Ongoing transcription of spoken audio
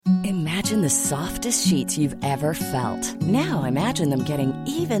Imagine the softest sheets you've ever felt. Now imagine them getting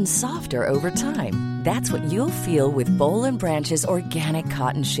even softer over time. That's what you'll feel with Boll & Branch's organic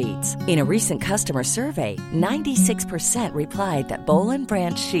cotton sheets. In a recent customer survey, 96% replied that Boll &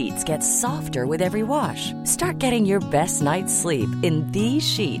 Branch sheets get softer with every wash. Start getting your best night's sleep in these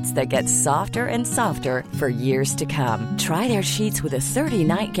sheets that get softer and softer for years to come. Try their sheets with a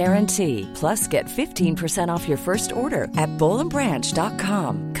 30-night guarantee. Plus, get 15% off your first order at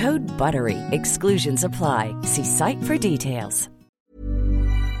bollandbranch.com. Code BUTTERY. Exclusions apply. See site for details.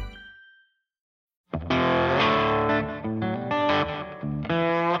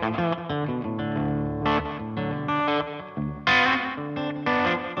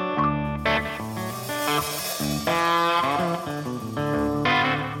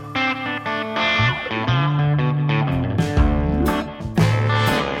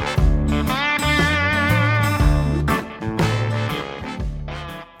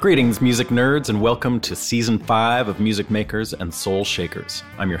 Greetings, music nerds, and welcome to Season 5 of Music Makers and Soul Shakers.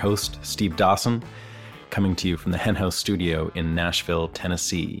 I'm your host, Steve Dawson, coming to you from the Hen House Studio in Nashville,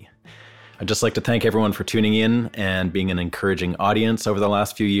 Tennessee. I'd just like to thank everyone for tuning in and being an encouraging audience over the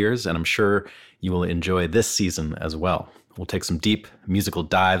last few years, and I'm sure you will enjoy this season as well. We'll take some deep musical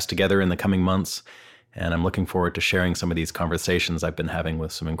dives together in the coming months, and I'm looking forward to sharing some of these conversations I've been having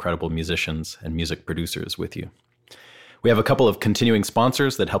with some incredible musicians and music producers with you. We have a couple of continuing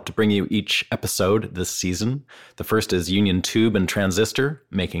sponsors that help to bring you each episode this season. The first is Union Tube and Transistor,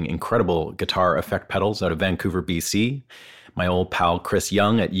 making incredible guitar effect pedals out of Vancouver, BC. My old pal Chris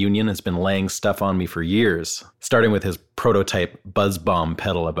Young at Union has been laying stuff on me for years, starting with his prototype Buzz Bomb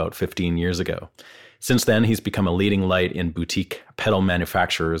pedal about 15 years ago. Since then, he's become a leading light in boutique pedal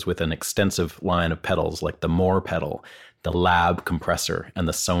manufacturers with an extensive line of pedals like the Moore pedal, the Lab compressor, and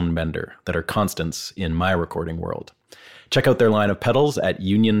the Sonebender that are constants in my recording world. Check out their line of pedals at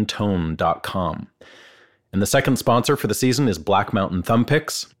uniontone.com. And the second sponsor for the season is Black Mountain Thumb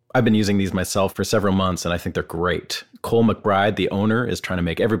Picks. I've been using these myself for several months, and I think they're great. Cole McBride, the owner, is trying to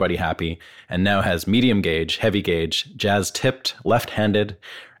make everybody happy, and now has medium gauge, heavy gauge, jazz-tipped, left-handed,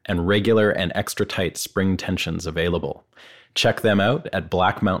 and regular and extra tight spring tensions available. Check them out at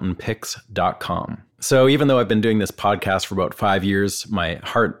blackmountainpicks.com. So even though I've been doing this podcast for about 5 years, my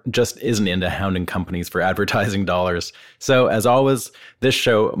heart just isn't into hounding companies for advertising dollars. So as always, this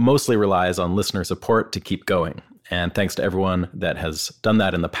show mostly relies on listener support to keep going. And thanks to everyone that has done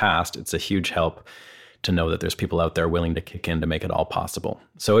that in the past, it's a huge help to know that there's people out there willing to kick in to make it all possible.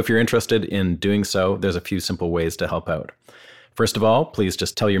 So if you're interested in doing so, there's a few simple ways to help out. First of all, please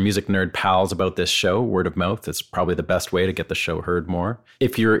just tell your music nerd pals about this show. Word of mouth is probably the best way to get the show heard more.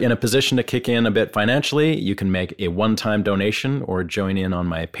 If you're in a position to kick in a bit financially, you can make a one-time donation or join in on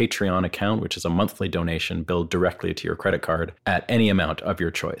my Patreon account, which is a monthly donation billed directly to your credit card at any amount of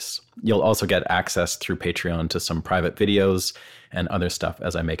your choice. You'll also get access through Patreon to some private videos and other stuff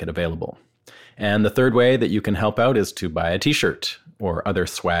as I make it available. And the third way that you can help out is to buy a t-shirt or other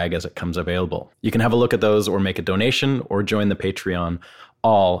swag as it comes available. You can have a look at those or make a donation or join the Patreon,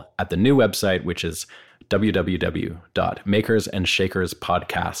 all at the new website, which is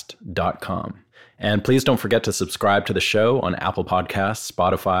www.makersandshakerspodcast.com. And please don't forget to subscribe to the show on Apple Podcasts,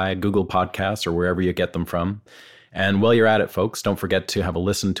 Spotify, Google Podcasts, or wherever you get them from. And while you're at it, folks, don't forget to have a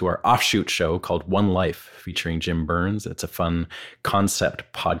listen to our offshoot show called One Life, featuring Jim Burns. It's a fun concept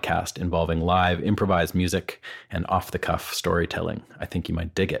podcast involving live improvised music and off-the-cuff storytelling. I think you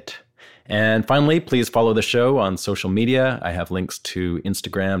might dig it. And finally, please follow the show on social media. I have links to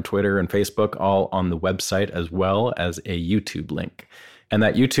Instagram, Twitter, and Facebook, all on the website, as well as a YouTube link. And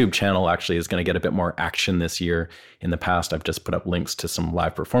that YouTube channel actually is going to get a bit more action this year. In the past, I've just put up links to some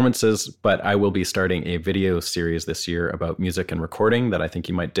live performances, but I will be starting a video series this year about music and recording that I think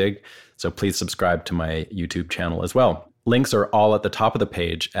you might dig. So please subscribe to my YouTube channel as well. Links are all at the top of the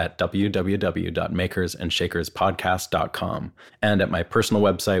page at www.makersandshakerspodcast.com and at my personal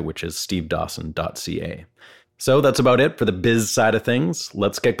website, which is stevedawson.ca. So that's about it for the biz side of things.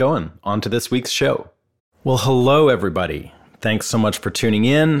 Let's get going. On to this week's show. Well, hello, everybody. Thanks so much for tuning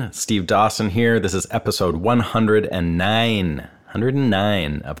in. Steve Dawson here. This is episode 109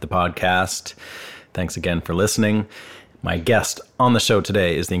 of the podcast. Thanks again for listening. My guest on the show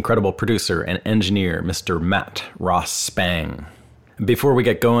today is the incredible producer and engineer, Mr. Matt Ross-Spang. Before we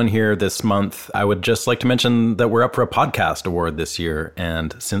get going here this month, I would just like to mention that we're up for a podcast award this year.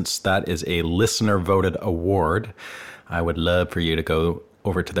 And since that is a listener-voted award, I would love for you to go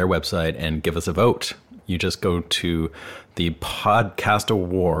over to their website and give us a vote. You just go to the podcast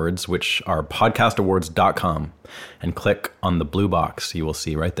awards, which are podcastawards.com, and click on the blue box you will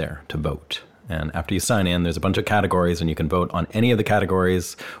see right there to vote. And after you sign in, there's a bunch of categories, and you can vote on any of the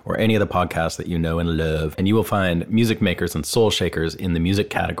categories or any of the podcasts that you know and love. And you will find music makers and soul shakers in the music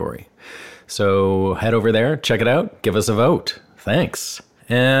category. So head over there, check it out, give us a vote. Thanks.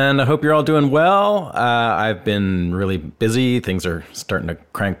 And I hope you're all doing well. I've been really busy. Things are starting to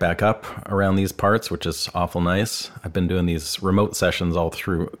crank back up around these parts, which is awful nice. I've been doing these remote sessions all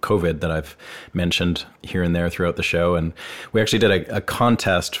through COVID that I've mentioned here and there throughout the show. And we actually did a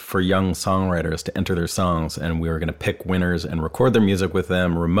contest for young songwriters to enter their songs. And we were going to pick winners and record their music with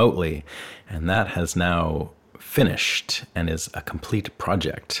them remotely. And that has now finished and is a complete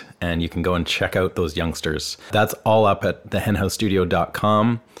project. And you can go and check out those youngsters. That's all up at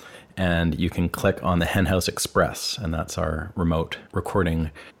thehenhousestudio.com. And you can click on the Henhouse Express, and that's our remote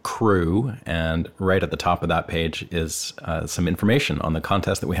recording crew. And right at the top of that page is some information on the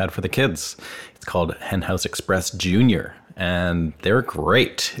contest that we had for the kids. It's called Henhouse Express Junior, and they're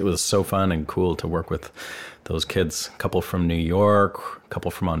great. It was so fun and cool to work with those kids. A couple from New York, a couple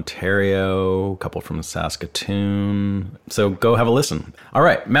from Ontario, a couple from Saskatoon. So go have a listen. All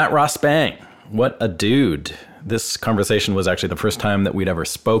right, Matt Ross-Spang. What a dude. This conversation was actually the first time that we'd ever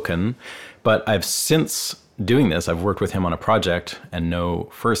spoken, but I've since doing this, I've worked with him on a project and know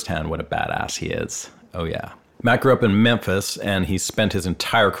firsthand what a badass he is. Oh yeah. Matt grew up in Memphis, and he spent his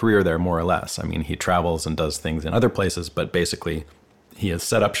entire career there, more or less. I mean, he travels and does things in other places, but basically he has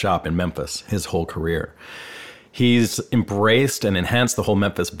set up shop in Memphis his whole career. He's embraced and enhanced the whole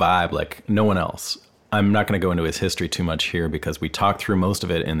Memphis vibe like no one else. I'm not going to go into his history too much here because we talked through most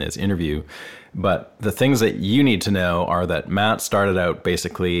of it in this interview. But the things that you need to know are that Matt started out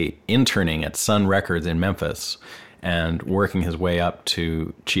basically interning at Sun Records in Memphis and working his way up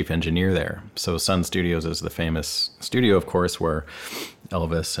to chief engineer there. So Sun Studios is the famous studio, of course, where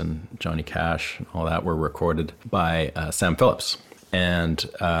Elvis and Johnny Cash and all that were recorded by Sam Phillips. And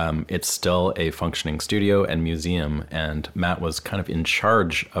it's still a functioning studio and museum. And Matt was kind of in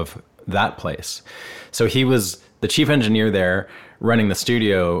charge of that place. So he was the chief engineer there, running the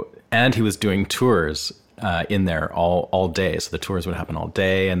studio, and he was doing tours in there all day. So the tours would happen all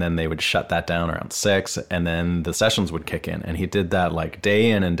day, and then they would shut that down around 6, and then the sessions would kick in. And he did that like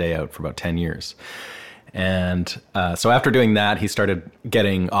day in and day out for about 10 years. And so after doing that, he started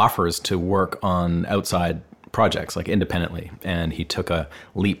getting offers to work on outside projects, like independently. And he took a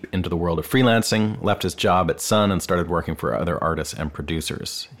leap into the world of freelancing, left his job at Sun, and started working for other artists and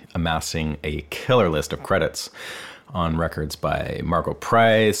producers, amassing a killer list of credits on records by Margot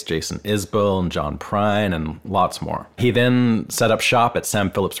Price, Jason Isbell, and John Prine, and lots more. He then set up shop at Sam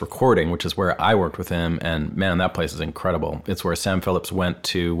Phillips Recording, which is where I worked with him, and man, that place is incredible. It's where Sam Phillips went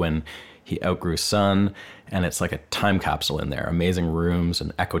to when he outgrew Sun, and it's like a time capsule in there. Amazing rooms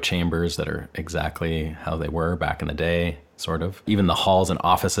and echo chambers that are exactly how they were back in the day, sort of. Even the halls and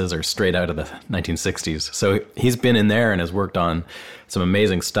offices are straight out of the 1960s. So he's been in there and has worked on some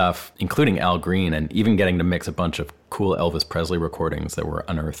amazing stuff, including Al Green, and even getting to mix a bunch of cool Elvis Presley recordings that were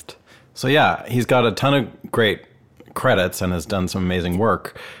unearthed. So yeah, he's got a ton of great credits and has done some amazing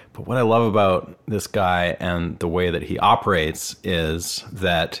work. But what I love about this guy and the way that he operates is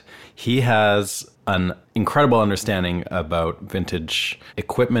that he has an incredible understanding about vintage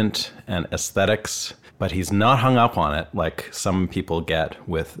equipment and aesthetics, but he's not hung up on it like some people get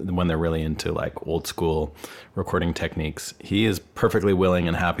with when they're really into like old school recording techniques. He is perfectly willing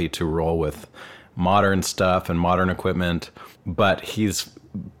and happy to roll with modern stuff and modern equipment, but he's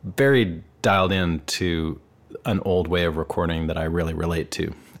very dialed in to an old way of recording that I really relate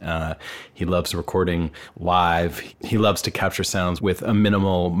to. He loves recording live. He loves to capture sounds with a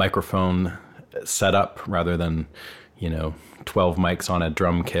minimal microphone setup rather than, 12 mics on a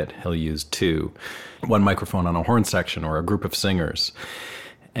drum kit. He'll use 2, one microphone on a horn section or a group of singers.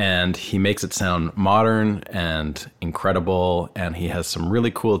 And he makes it sound modern and incredible. And he has some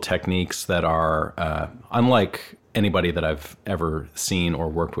really cool techniques that are unlike anybody that I've ever seen or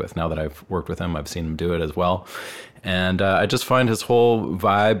worked with. Now that I've worked with him, I've seen him do it as well. And I just find his whole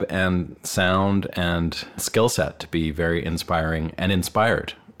vibe and sound and skill set to be very inspiring and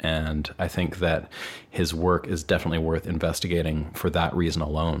inspired. And I think that his work is definitely worth investigating for that reason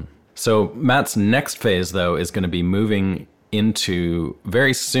alone. So Matt's next phase, though, is going to be moving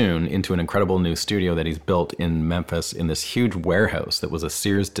very soon into an incredible new studio that he's built in Memphis in this huge warehouse that was a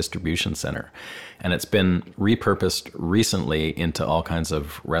Sears distribution center. And it's been repurposed recently into all kinds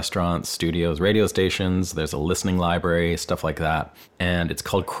of restaurants, studios, radio stations. There's a listening library, stuff like that. And it's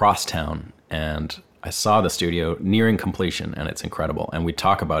called Crosstown. And I saw the studio nearing completion, and it's incredible. And we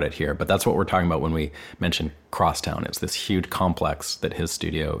talk about it here, but that's what we're talking about when we mention Crosstown. It's this huge complex that his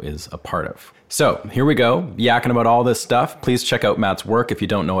studio is a part of. So here we go, yakking about all this stuff. Please check out Matt's work if you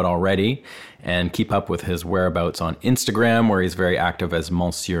don't know it already, and keep up with his whereabouts on Instagram, where he's very active as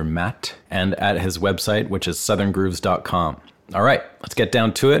Monsieur Matt, and at his website, which is southerngrooves.com. All right, let's get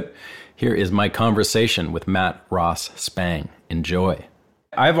down to it. Here is my conversation with Matt Ross-Spang. Enjoy.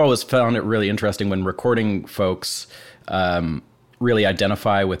 I've always found it really interesting when recording folks really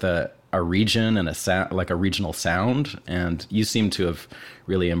identify with a region and a sound, like a regional sound. And you seem to have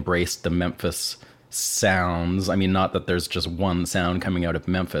really embraced the Memphis sounds. I mean, not that there's just one sound coming out of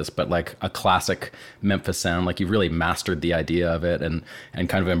Memphis, but like a classic Memphis sound. Like you've really mastered the idea of it and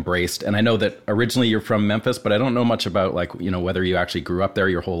kind of embraced. And I know that originally you're from Memphis, but I don't know much about like, you know, whether you actually grew up there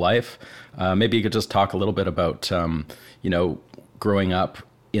your whole life. Maybe you could just talk a little bit about, you know, growing up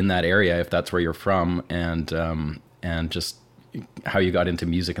in that area, if that's where you're from, and just how you got into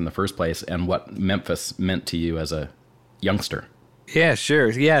music in the first place and what Memphis meant to you as a youngster. Yeah,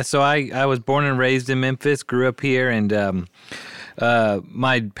 sure. Yeah, so I was born and raised in Memphis, grew up here, and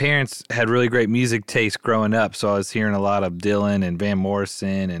my parents had really great music taste growing up, so I was hearing a lot of Dylan and Van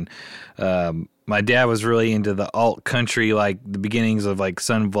Morrison, and my dad was really into the alt country, like the beginnings of like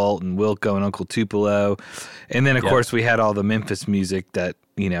Sun Volt and Wilco and Uncle Tupelo. And then, of course, we had all the Memphis music that,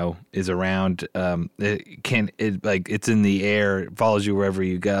 you know, is around. It's in the air. It follows you wherever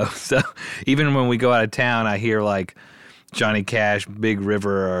you go. So even when we go out of town, I hear like Johnny Cash, Big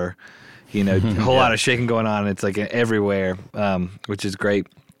River, or, you know, a whole lot of shaking going on. It's like everywhere, which is great.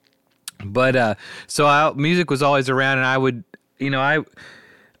 But so music was always around, and I would, you know,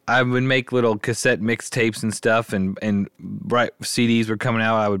 I would make little cassette mixtapes and stuff, and right CDs were coming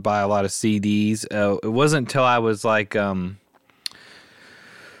out. I would buy a lot of CDs. It wasn't until I was like, I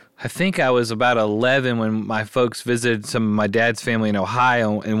think I was about 11 when my folks visited some of my dad's family in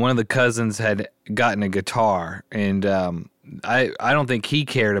Ohio, and one of the cousins had gotten a guitar, and I don't think he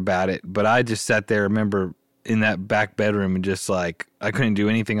cared about it, but I just sat there, remember, in that back bedroom, and just like, I couldn't do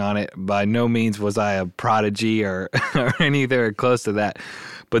anything on it. By no means was I a prodigy or anything close to that.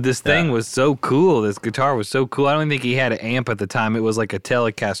 But this thing was so cool. This guitar was so cool. I don't think he had an amp at the time. It was like a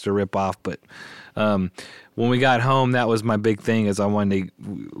Telecaster ripoff. But when we got home, that was my big thing, is I wanted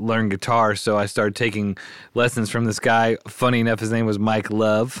to learn guitar. So I started taking lessons from this guy. Funny enough, his name was Mike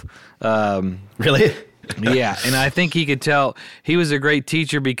Love. Really? Yeah, and I think he could tell he was a great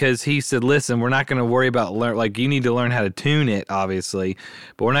teacher, because he said, listen, we're not going to worry about like, you need to learn how to tune it, obviously,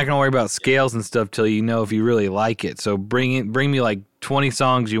 but we're not going to worry about scales and stuff till you know if you really like it. So bring me like 20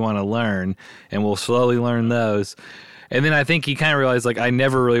 songs you want to learn, and we'll slowly learn those. And then I think he kind of realized, like, I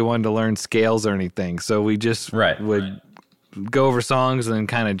never really wanted to learn scales or anything, so we just would go over songs and then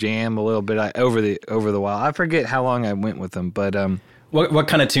kind of jam a little bit over the while. I forget how long I went with him, but What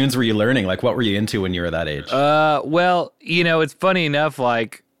kind of tunes were you learning? Like, what were you into when you were that age? Well, you know, it's funny enough,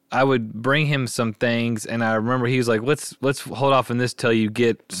 like, I would bring him some things, and I remember he was like, let's hold off on this till you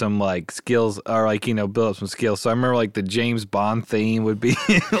get some, like, skills, or, like, you know, build up some skills. So I remember, like, the James Bond theme would be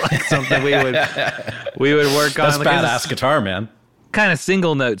like something we would work on. That's like, badass guitar, man. Kind of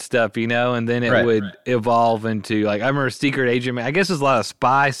single note stuff, you know, and then it would evolve into, like, I remember Secret Agent Man. I guess there's a lot of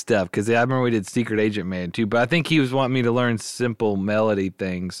spy stuff, because I remember we did Secret Agent Man too, but I think he was wanting me to learn simple melody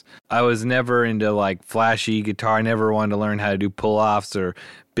things. I was never into, like, flashy guitar. I never wanted to learn how to do pull-offs or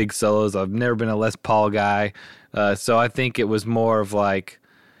big solos. I've never been a Les Paul guy, so I think it was more of, like,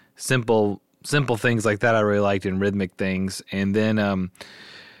 simple things like that I really liked, and rhythmic things. And then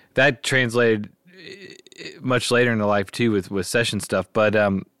that translated much later in the life too with session stuff, but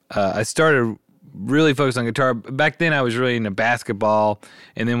I started really focused on guitar. Back then I was really into basketball,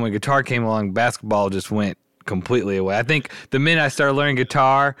 and then when guitar came along, basketball just went completely away. I think the minute I started learning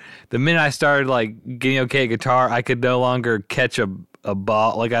guitar, the minute I started like getting okay at guitar, I could no longer catch a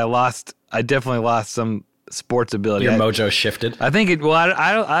ball. Like I definitely lost some sports ability. Your mojo shifted. I think it. Well,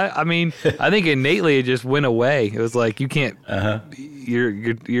 I mean, I think innately it just went away. It was like you can't.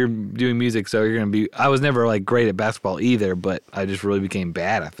 You're doing music, so you're gonna be. I was never like great at basketball either, but I just really became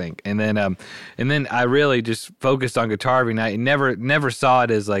bad, I think. And then I really just focused on guitar every night, and never saw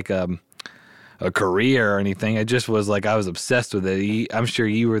it as like a career or anything. It just was like I was obsessed with it. I'm sure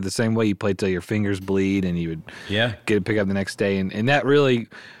you were the same way. You played till your fingers bleed, and you would get a pick up the next day, and that really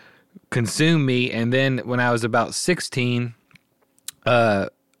consumed me. And then when I was about 16, when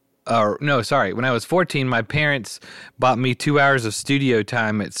I was 14, my parents bought me 2 hours of studio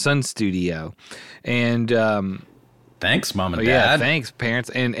time at Sun Studio, and thanks, Mom and Dad. Yeah, thanks, parents.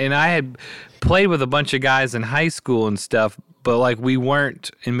 And I had played with a bunch of guys in high school and stuff, but like we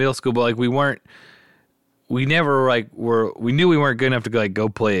weren't in middle school, but like we weren't we never we knew we weren't good enough to go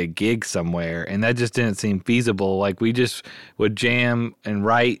play a gig somewhere, and that just didn't seem feasible. Like we just would jam and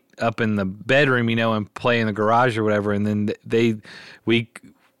write up in the bedroom, and play in the garage or whatever, and then we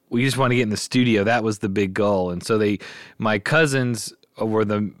just want to get in the studio. That was the big goal. And so my cousins were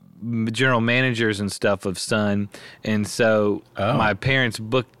the general managers and stuff of Sun, and so my parents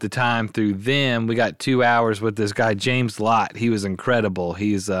booked the time through them. We got 2 hours with this guy James Lott. He was incredible.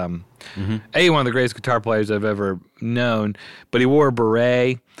 He's one of the greatest guitar players I've ever known, but he wore a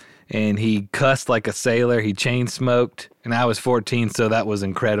beret and he cussed like a sailor. He chain smoked, and I was 14, so that was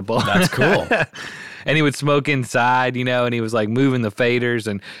incredible. That's cool. And he would smoke inside, and he was like moving the faders,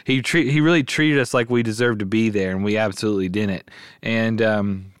 and he really treated us like we deserved to be there, and we absolutely didn't. And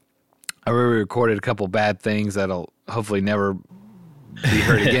I really recorded a couple bad things that'll hopefully never be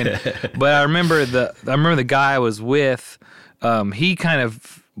heard again. But I remember the guy I was with. He kind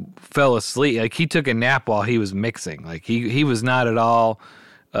of fell asleep. Like he took a nap while he was mixing. Like he was not at all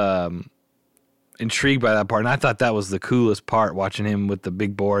intrigued by that part, and I thought that was the coolest part, watching him with the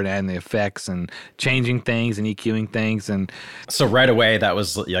big board and the effects and changing things and EQing things. And so right away, that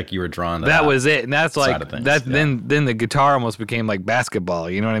was like you were drawn to that was it, and that's like that. Yeah. Then the guitar almost became like basketball.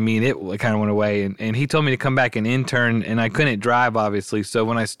 You know what I mean? It kind of went away, and he told me to come back and intern, and I couldn't drive obviously. So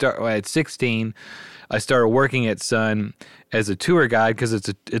when at 16, I started working at Sun as a tour guide because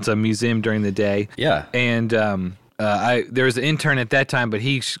it's a museum during the day. Yeah, and there was an intern at that time, but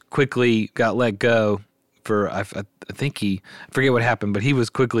he quickly got let go for I forget what happened, but he was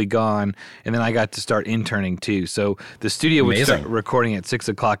quickly gone, and then I got to start interning too. So the studio would start recording at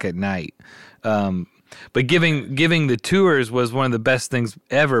 6:00 at night. But giving the tours was one of the best things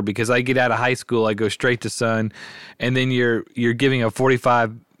ever, because I get out of high school, I go straight to Sun, and then you're giving a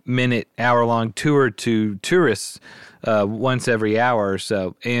 45-minute, hour-long tour to tourists once every hour or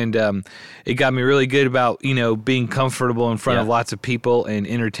so. And it got me really good about, being comfortable in front of lots of people and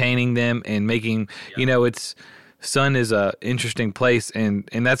entertaining them and making, Sun is a interesting place, and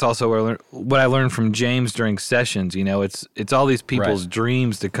that's also what I learned from James during sessions. It's all these people's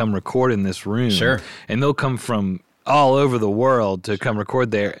dreams to come record in this room. Sure. And they'll come from all over the world to come record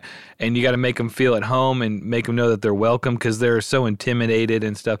there, and you got to make them feel at home and make them know that they're welcome, because they're so intimidated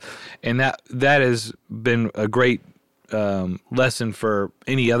and stuff. And that has been a great lesson for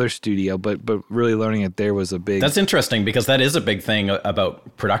any other studio, but really learning it there was a big... That's interesting, because that is a big thing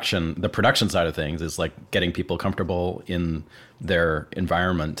about production. The production side of things is like getting people comfortable in their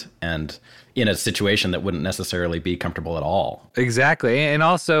environment and in a situation that wouldn't necessarily be comfortable at all. Exactly. And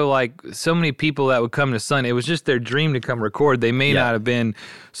also, like, so many people that would come to Sun, it was just their dream to come record. They may not have been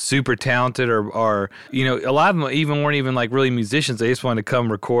super talented or a lot of them even weren't even like really musicians. They just wanted to come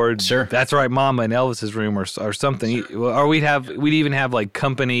record. Sure. That's Right Mama in Elvis's room or something. Sure. Or we'd even have like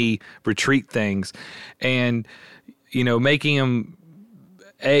company retreat things, and making them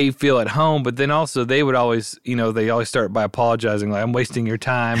feel at home, but then also they would always, they always start by apologizing, like, I'm wasting your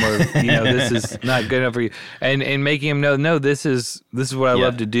time, or this is not good enough for you, and making them know, no, this is what I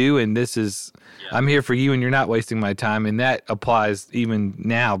love to do, and this is I'm here for you, and you're not wasting my time. And that applies even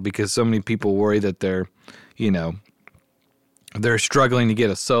now, because so many people worry that they're struggling to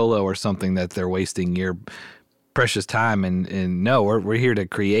get a solo or something, that they're wasting your precious time, and no, we're here to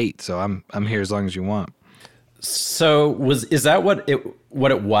create, so I'm here as long as you want. So is that what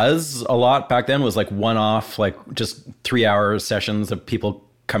it was a lot back then? Was like one-off, like just 3-hour sessions of people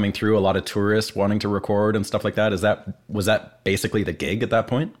coming through, a lot of tourists wanting to record and stuff like that? Was that basically the gig at that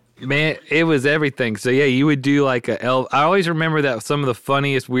point? Man, it was everything. So yeah, you would do like I always remember that some of the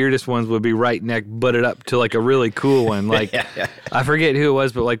funniest, weirdest ones would be right neck butted up to like a really cool one. Like I forget who it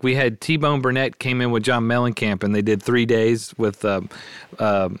was, but like we had T-Bone Burnett came in with John Mellencamp, and they did 3 days with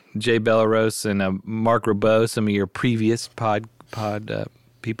Jay Bellerose and Mark Ribot, some of your previous pod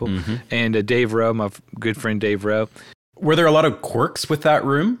people, and Dave Rowe, my good friend Dave Rowe. Were there a lot of quirks with that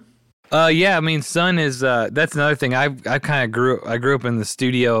room? Yeah, I mean, Sun is that's another thing. I kind of grew up in the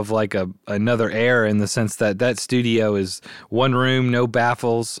studio of like another era, in the sense that studio is one room, no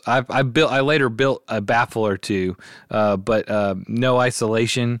baffles. I later built a baffle or two, but no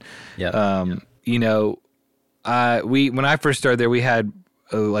isolation. Yeah. When I first started there, we had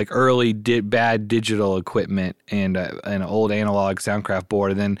like early bad digital equipment and an old analog Soundcraft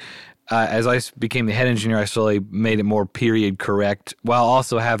board, and then as I became the head engineer, I slowly made it more period correct, while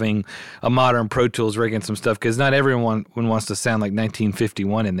also having a modern Pro Tools rig and some stuff, because not everyone wants to sound like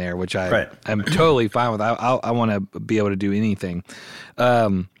 1951 in there, which I'm totally fine with. I want to be able to do anything.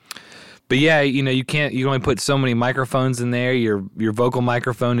 But yeah, you can't. You can only put so many microphones in there. Your vocal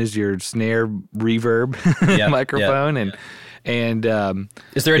microphone is your snare reverb microphone, and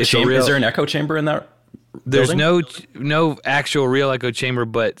is there a chamber? Is there an echo chamber in that There's building? no actual real echo chamber,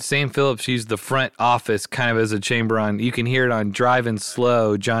 but Sam Phillips used the front office kind of as a chamber on. You can hear it on Driving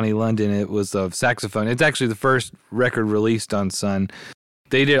Slow, Johnny London. It was a saxophone. It's actually the first record released on Sun.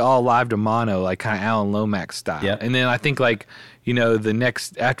 They did all live to mono, like kind of Alan Lomax style. Yeah. And then I think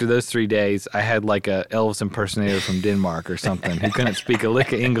after those 3 days, I had like a Elvis impersonator from Denmark or something who couldn't speak a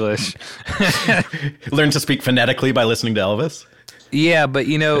lick of English. Learn to speak phonetically by listening to Elvis? Yeah, but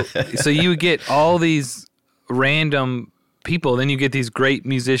so you get all these random people, then you get these great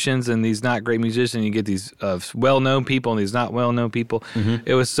musicians and these not great musicians. You get these well-known people and these not well-known people. Mm-hmm.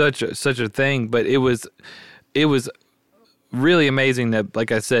 It was such a thing, but it was really amazing that,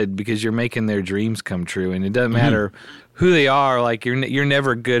 like I said, because you're making their dreams come true, and it doesn't matter who they are. Like you're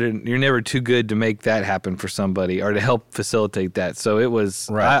never too good to make that happen for somebody or to help facilitate that. So it was.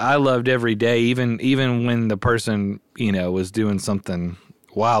 Right. I loved every day, even when the person was doing something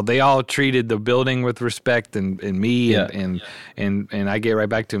wild. They all treated the building with respect and me and I get right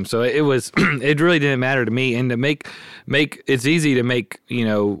back to them. So it was. It really didn't matter to me, and to make it's easy to make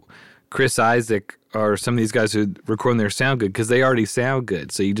Chris Isaac or some of these guys who record their sound good because they already sound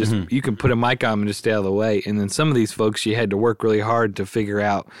good. So you can put a mic on them and just stay out of the way. And then some of these folks, you had to work really hard to figure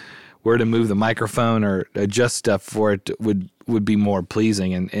out where to move the microphone or adjust stuff for it would be more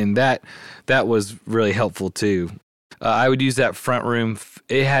pleasing. And that was really helpful too. I would use that front room.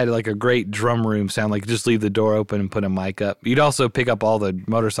 It had like a great drum room sound, like just leave the door open and put a mic up. You'd also pick up all the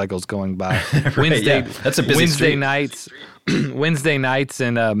motorcycles going by. Right, that's a busy Wednesday street. nights. Wednesday nights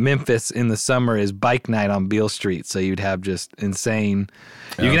in Memphis in the summer is bike night on Beale Street, so you'd have just insane.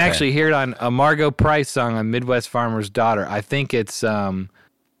 You can actually hear it on a Margot Price song on Midwest Farmer's Daughter. I think it's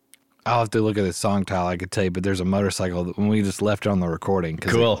I'll have to look at the song title, I could tell you, but there's a motorcycle when we just left it on the recording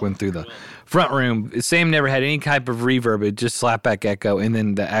because it went through the front room. Sam never had any type of reverb, it just slapback echo, and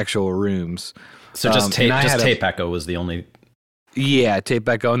then the actual rooms. So just tape echo was the only. Yeah, tape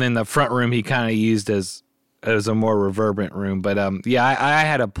echo, and then the front room he kind of used as a more reverberant room. But I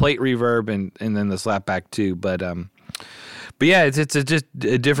had a plate reverb and then the slapback too. But yeah, it's just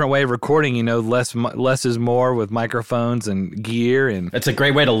a different way of recording. Less is more with microphones and gear, and it's a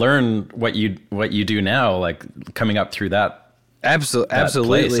great way to learn what you do now, like coming up through that.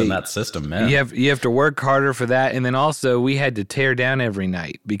 Absolutely, place and that system, man. You have to work harder for that, and then also we had to tear down every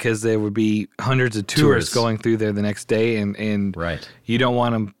night because there would be hundreds of tourists going through there the next day, and right. You don't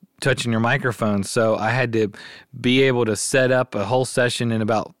want them touching your microphone. So I had to be able to set up a whole session in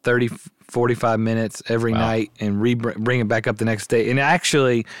about 30-45 minutes every night and bring it back up the next day. And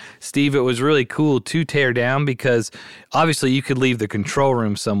actually, Steve, it was really cool to tear down because obviously you could leave the control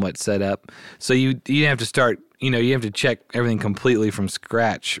room somewhat set up. So you didn't have to start, you have to check everything completely from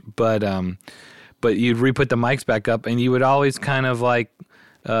scratch. But you'd re-put the mics back up, and you would always kind of like,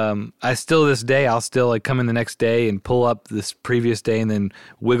 I'll still like come in the next day and pull up this previous day and then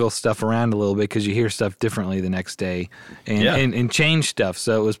wiggle stuff around a little bit because you hear stuff differently the next day and change stuff.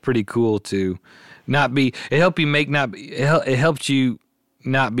 So it was pretty cool to it helped you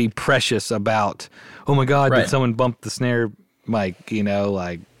not be precious about, oh my God, did someone bump the snare mic,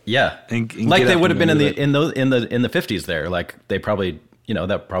 like. Yeah. And like they would have been in the 50s there. Like they probably,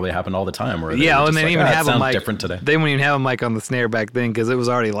 that probably happened all the time. Where and they didn't even have a mic. Different today. They wouldn't even have a mic on the snare back then because it was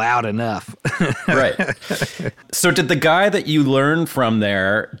already loud enough. Right. So did the guy that you learned from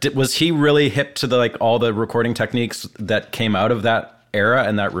there, was he really hip to all the recording techniques that came out of that era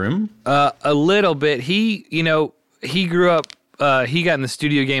in that room? A little bit. He grew up, he got in the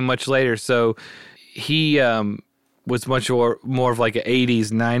studio game much later. So he was much more of like an 80s,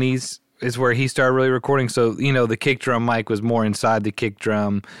 90s is where he started really recording. So, the kick drum mic was more inside the kick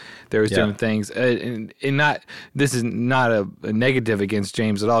drum. There was different things. And this is not a negative against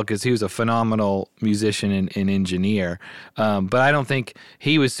James at all because he was a phenomenal musician and engineer. But I don't think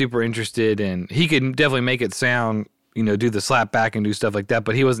he was super interested in, he could definitely make it sound, do the slap back and do stuff like that,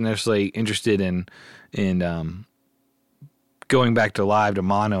 but he wasn't necessarily interested in going back to live to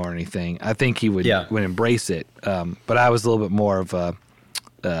mono or anything. I think he would embrace it. But I was a little bit more of a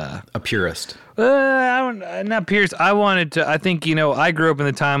purist. Not purist. I think, I grew up in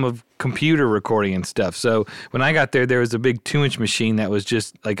the time of computer recording and stuff. So when I got there was a big 2-inch machine that was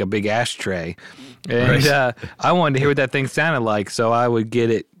just like a big ashtray. And I wanted to hear what that thing sounded like. So I would get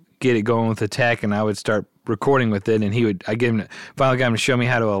it going with the tech, and I would start recording with it. And finally got him to show me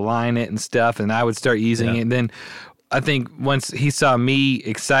how to align it and stuff. And I would start using it. And then I think once he saw me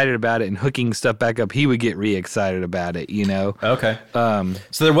excited about it and hooking stuff back up, he would get re-excited about it, you know? Okay.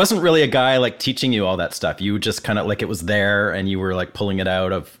 So there wasn't really a guy like teaching you all that stuff. You just kind of like it was there and you were like pulling it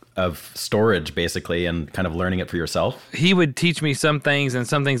out of storage basically and kind of learning it for yourself? He would teach me some things, and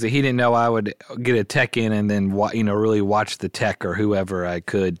some things that he didn't know I would get a tech in and then, really watch the tech or whoever I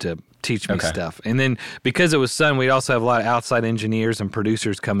could to teach me stuff. And then because it was Sun, we'd also have a lot of outside engineers and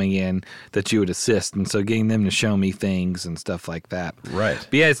producers coming in that you would assist. And so getting them to show me things and stuff like that. Right.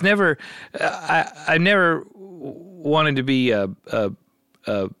 But yeah, it's never, I never wanted to be a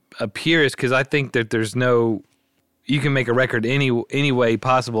purist, because I think that there's no, you can make a record any way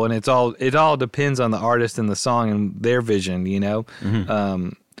possible, and it all depends on the artist and the song and their vision, you know? Mm-hmm.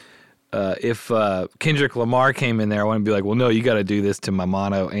 If Kendrick Lamar came in there, I want to be like, well, no, you got to do this to my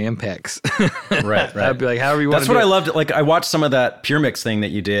mono and pecs. Right. I'd be like, however you want to do it. That's what I loved. Like, I watched some of that Pure Mix thing that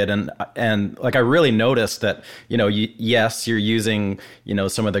you did, and like, I really noticed that, yes, you're using,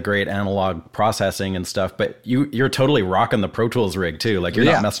 some of the great analog processing and stuff, but you're totally rocking the Pro Tools rig too. Like, you're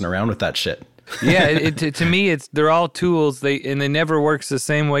not messing around with that shit. Yeah, to me, they're all tools. They never works the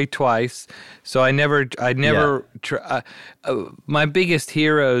same way twice. So I never try. My biggest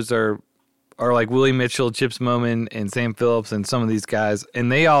heroes are like Willie Mitchell, Chips Moman, and Sam Phillips, and some of these guys,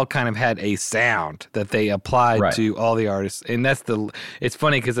 and they all kind of had a sound that they applied to all the artists. And it's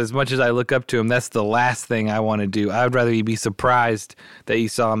funny because as much as I look up to them, that's the last thing I want to do. I would rather you be surprised that you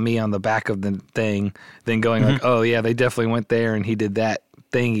saw me on the back of the thing than going like, oh yeah, they definitely went there and he did that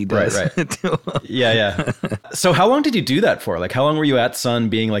thing he does. Right. Yeah. So how long did you do that for? Like, how long were you at Sun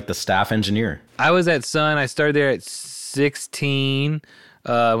being like the staff engineer? I was at Sun. I started there at 16,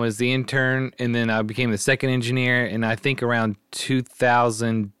 was the intern, and then I became the second engineer. And I think around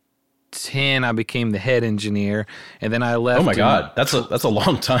 2010, I became the head engineer. And then I left. Oh my God, that's a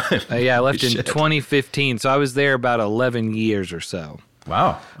long time. Yeah, I left in 2015. So I was there about 11 years or so.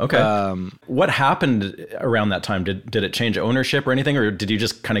 Wow. Okay. What happened around that time? Did it change ownership or anything, or did you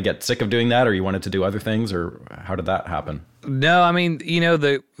just kind of get sick of doing that, or you wanted to do other things, or how did that happen? No, I mean,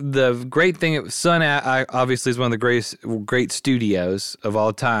 the great thing at Sun obviously is one of the great studios of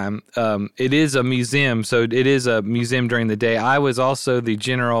all time. It is a museum, so it is a museum during the day. I was also the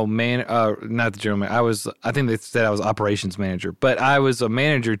general man, not the general man. I think they said I was operations manager, but I was a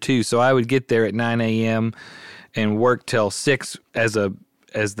manager too. So I would get there at 9 a.m. and work till 6 as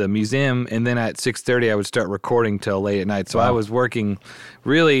the museum, and then at 6:30 I would start recording till late at night. So I was working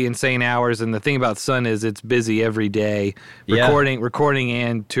really insane hours, and the thing about Sun is it's busy every day, recording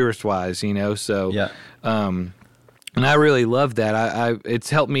and tourist wise, So and I really love that. It's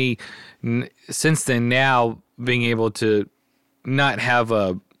helped me since then. Now being able to not have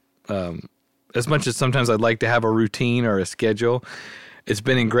as much as sometimes I'd like to have a routine or a schedule. It's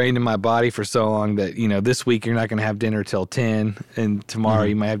been ingrained in my body for so long that, this week you're not going to have dinner till 10, and tomorrow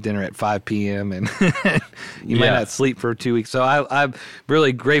you might have dinner at 5 p.m. and you might not sleep for 2 weeks. So I'm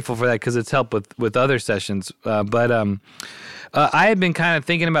really grateful for that because it's helped with other sessions. But I had been kind of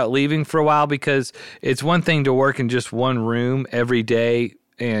thinking about leaving for a while because it's one thing to work in just one room every day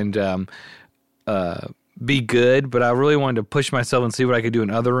and be good, but I really wanted to push myself and see what I could do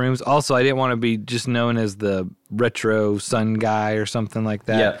in other rooms. Also, I didn't want to be just known as the retro Sun guy or something like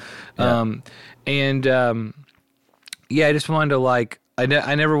that. I just wanted to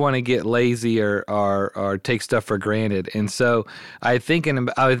I never want to get lazy or take stuff for granted. And so I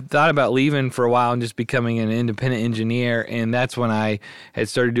thought about leaving for a while and just becoming an independent engineer. And that's when I had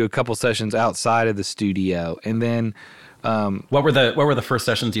started to do a couple sessions outside of the studio. And then what were the first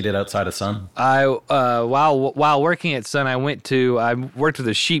sessions you did outside of Sun? While working at Sun, I worked with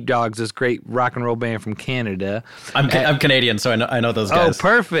the Sheepdogs, this great rock and roll band from Canada. I'm Canadian, so I know those guys. Oh,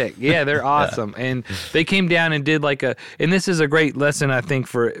 perfect! Yeah, they're awesome. And they came down and did and this is a great lesson I think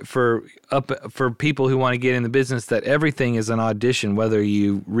for people who want to get in the business, that everything is an audition, whether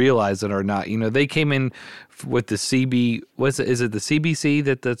you realize it or not. They came in with the CB. Is it the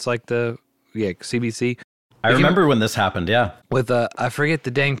CBC that's like the CBC? I remember when this happened, yeah. With I forget the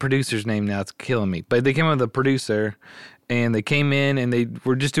dang producer's name now, it's killing me. But they came with a producer, and they came in, and they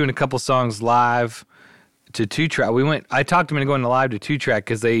were just doing a couple songs live to 2-track. I talked them into going live to 2-track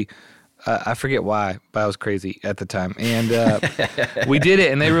because they, I forget why, but I was crazy at the time. And we did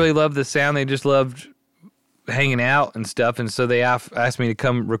it, and they really loved the sound. They just loved hanging out and stuff. And so they asked me to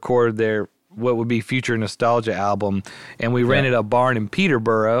come record their, what would be Future Nostalgia album. And we rented a barn in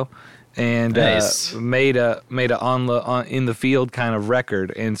Peterborough. And made a in the field kind of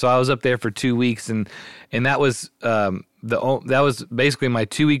record, and so I was up there for 2 weeks, and that was that was basically my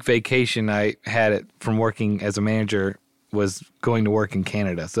 2-week vacation I had from working as a manager, was going to work in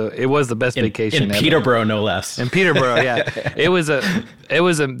Canada. So it was the best vacation in ever. Peterborough, no less. In Peterborough, yeah.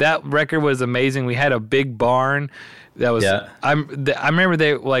 That record was amazing. We had a big barn. That was, I remember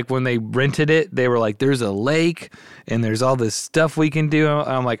they, like, when they rented it, they were like, there's a lake and there's all this stuff we can do. And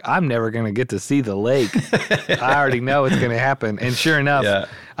I'm like, I'm never going to get to see the lake. I already know it's going to happen. And sure enough,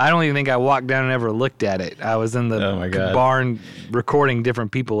 I don't even think I walked down and ever looked at it. I was in the barn recording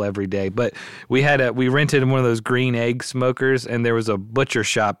different people every day. But we rented one of those green egg smokers, and there was a butcher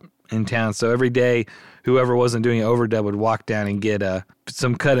shop in town. So every day, whoever wasn't doing overdub would walk down and get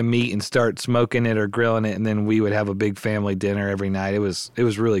some cut of meat and start smoking it or grilling it, and then we would have a big family dinner every night. It was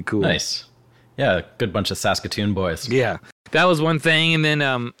really cool. Nice. Yeah, good bunch of Saskatoon boys. Yeah. That was one thing, and then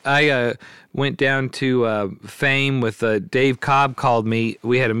I went down to Fame with Dave Cobb called me.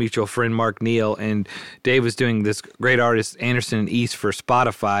 We had a mutual friend, Mark Neal, and Dave was doing this great artist, Anderson and East, for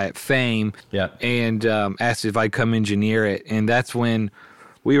Spotify at Fame, and asked if I'd come engineer it, and that's when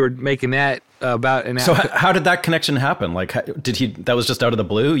we were making that about an hour. So how did that connection happen? Like, that was just out of the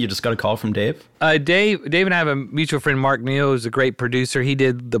blue? You just got a call from Dave? Dave and I have a mutual friend, Mark Neal, who's a great producer. He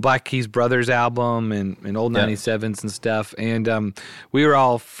did the Black Keys Brothers album and Old 97s and stuff. And we were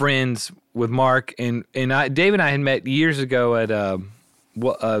all friends with Mark. And Dave and I had met years ago at a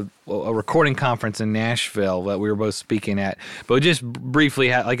recording conference in Nashville that we were both speaking at, but just briefly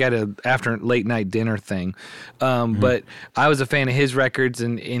had a after late night dinner thing. But I was a fan of his records,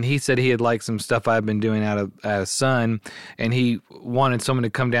 and he said he had liked some stuff I've been doing out of Sun, and he wanted someone to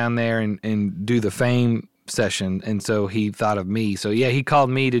come down there and do the Fame session, and so he thought of me. So yeah, he called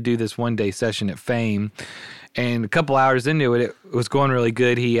me to do this 1-day session at Fame. And a couple hours into it, it was going really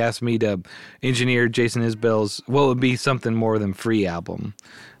good. He asked me to engineer Jason Isbell's what would be something more than Free album.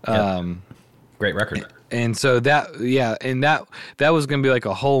 Great record. And so that was going to be like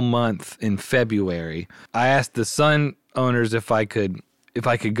a whole month in February. I asked the Sun owners if I could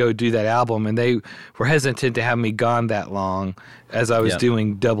go do that album, and they were hesitant to have me gone that long as I was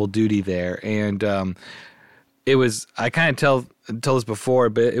doing double duty there. And it was, I kind of told this before,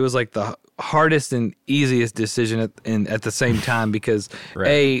 but it was like the hardest and easiest decision at the same time because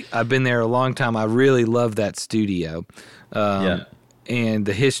I've been there a long time. I really love that studio and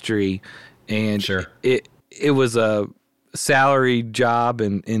the history, and it was a salary job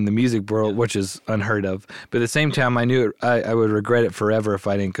in the music world, which is unheard of. But at the same time, I knew I would regret it forever if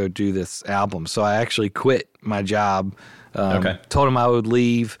I didn't go do this album. So I actually quit my job. Told him I would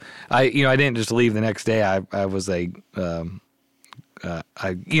leave. I didn't just leave the next day. I was put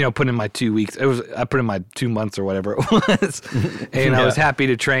in my 2 weeks. I put in my 2 months or whatever it was, and I was happy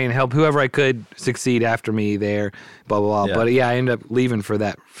to train, help whoever I could succeed after me there. Blah blah blah. Yeah. But I ended up leaving for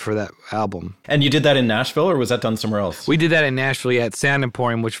that album. And you did that in Nashville, or was that done somewhere else? We did that in Nashville at Sound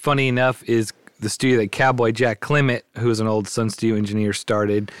Emporium, which, funny enough, is the studio that Cowboy Jack Clement, who was an old Sun studio engineer,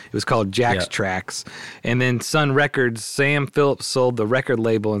 started. It was called Jack's Tracks. And then Sun Records, Sam Phillips sold the record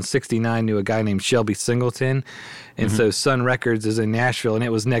label in '69 to a guy named Shelby Singleton. And so Sun Records is in Nashville, and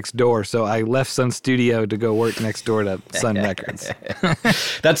it was next door. So I left Sun Studio to go work next door to Sun Records.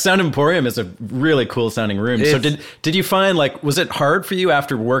 That Sound Emporium is a really cool sounding room. So did you find, was it hard for you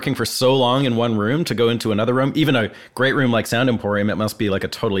after working for so long in one room to go into another room? Even a great room like Sound Emporium, it must be like a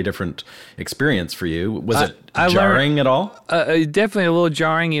totally different experience for you. Was it jarring at all? Definitely a little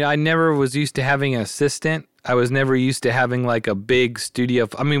jarring. I never was used to having an assistant. I was never used to having like a big studio.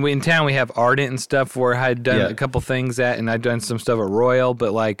 I mean, in town we have Ardent and stuff where I had done a couple things at, and I'd done some stuff at Royal,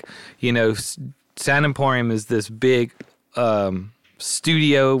 but Sound Emporium is this big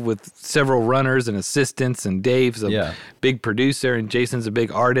studio with several runners and assistants, and Dave's a big producer, and Jason's a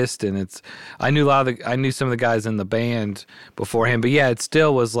big artist, and I knew some of the guys in the band beforehand, but it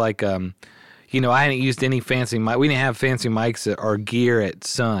still was like I hadn't used any fancy mic. We didn't have fancy mics or gear at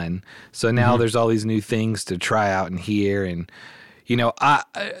Sun, so now there's all these new things to try out and hear. And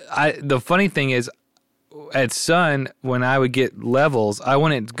the funny thing is, at Sun, when I would get levels, I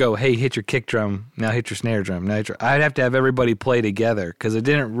wouldn't go, "Hey, hit your kick drum now, hit your snare drum now." I'd have to have everybody play together because it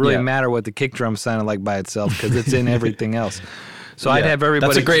didn't really matter what the kick drum sounded like by itself because it's in everything else. So I'd have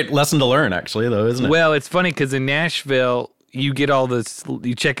everybody. That's a great lesson to learn, actually, though, isn't it? Well, it's funny because in Nashville, you get all this,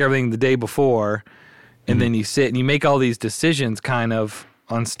 you check everything the day before, and then you sit and you make all these decisions kind of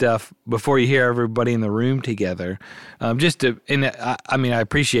on stuff before you hear everybody in the room together. I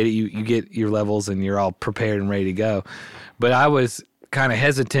appreciate it. You get your levels and you're all prepared and ready to go. But I was kind of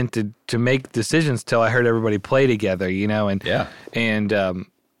hesitant to make decisions till I heard everybody play together, and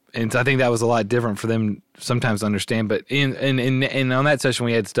so I think that was a lot different for them sometimes to understand. But in on that session,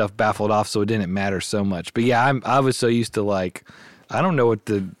 we had stuff baffled off, so it didn't matter so much. But I was so used to I don't know what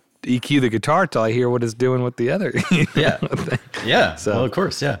the EQ the guitar till I hear what it's doing with the other. Yeah. Yeah. So, well, of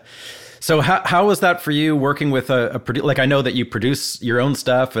course. Yeah. So how was that for you working with like, I know that you produce your own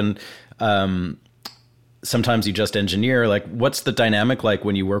stuff and sometimes you just engineer. Like, what's the dynamic like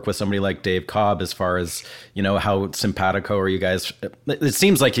when you work with somebody like Dave Cobb as far as, how simpatico are you guys? It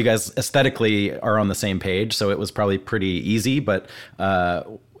seems like you guys aesthetically are on the same page, so it was probably pretty easy, but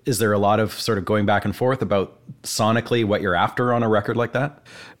is there a lot of sort of going back and forth about sonically what you're after on a record like that?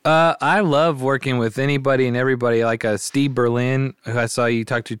 I love working with anybody and everybody, like Steve Berlin, who I saw you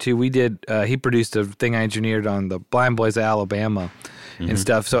talk to too. He produced a thing I engineered on the Blind Boys of Alabama and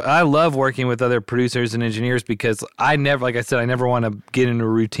stuff. So I love working with other producers and engineers because I never want to get into a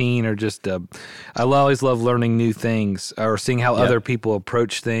routine or just, I always love learning new things or seeing how other people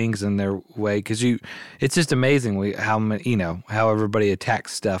approach things in their way. Because it's just amazing how everybody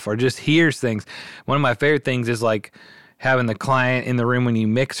attacks stuff or just hears things. One of my favorite things is like having the client in the room when you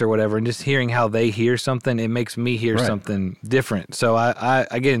mix or whatever and just hearing how they hear something. It makes me hear something different. So I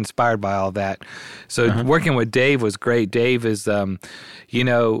get inspired by all that. So working with Dave was great. Dave is, I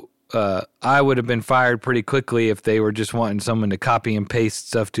would have been fired pretty quickly if they were just wanting someone to copy and paste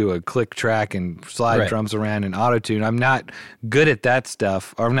stuff to a click track and slide drums around and auto-tune. I'm not good at that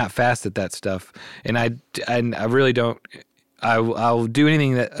stuff, or I'm not fast at that stuff. And I really don't. I'll do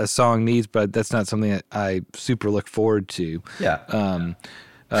anything that a song needs, but that's not something that I super look forward to. Yeah.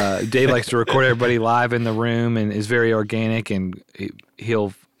 Dave likes to record everybody live in the room and is very organic, and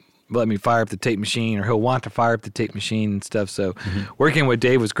he'll let me fire up the tape machine, or he'll want to fire up the tape machine and stuff. So working with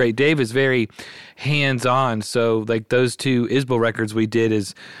Dave was great. Dave is very hands-on. So like those two Isbell records we did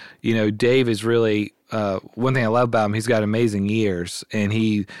is, Dave is really, one thing I love about him, he's got amazing ears, and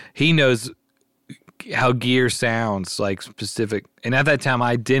he knows how gear sounds, like specific. And at that time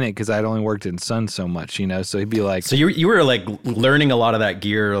I didn't, because I'd only worked in Sun so much, so he'd be like, so you were like learning a lot of that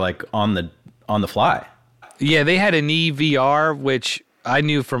gear like on the fly. Yeah, they had an EVR, which I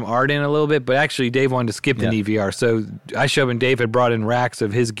knew from Arden a little bit, but actually Dave wanted to skip the EVR. So I showed him, Dave had brought in racks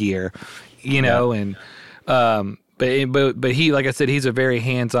of his gear, and but he, like I said, he's a very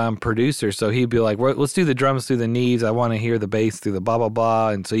hands-on producer. So he'd be like, well, let's do the drums through the knees. I want to hear the bass through the blah, blah, blah.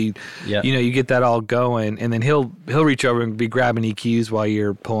 And so you get that all going, and then he'll reach over and be grabbing EQs while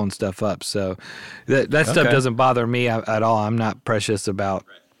you're pulling stuff up. So that stuff doesn't bother me at all. I'm not precious about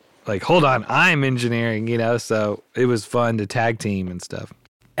like, hold on, I'm engineering, so it was fun to tag team and stuff.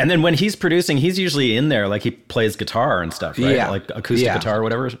 And then when he's producing, he's usually in there, like he plays guitar and stuff, right? Yeah. Like acoustic guitar or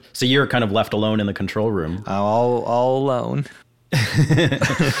whatever. So you're kind of left alone in the control room. All alone.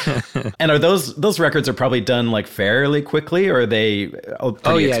 And are those records are probably done like fairly quickly, or are they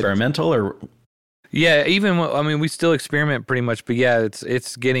pretty experimental, or? Yeah, we still experiment pretty much, but yeah,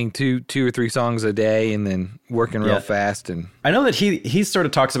 it's getting two or three songs a day and then working real fast. And I know that he sort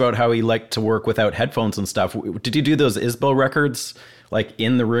of talks about how he liked to work without headphones and stuff. Did you do those Isbell records like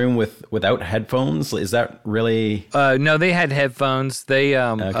in the room without headphones? Is that really? No, they had headphones. They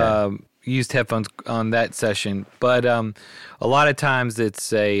used headphones on that session, but a lot of times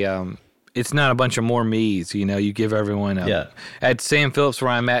it's it's not a bunch of more me's. You give everyone at Sam Phillips,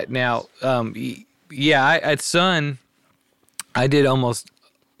 where I'm at now. At Sun, I did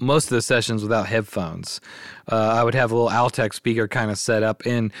most of the sessions without headphones. I would have a little Altec speaker kind of set up,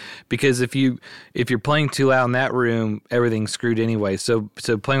 and because if you're playing too loud in that room, everything's screwed anyway. So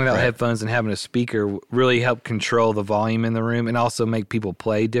playing without headphones and having a speaker really helped control the volume in the room, and also make people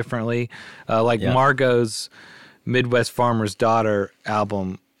play differently. Margot's Midwest Farmer's Daughter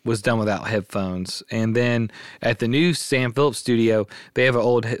album was done without headphones. And then at the new Sam Phillips studio, they have an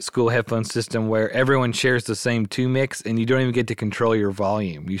old school headphone system where everyone shares the same 2 mix, and you don't even get to control your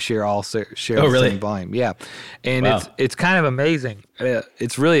volume. You share the same volume. Yeah. And it's kind of amazing.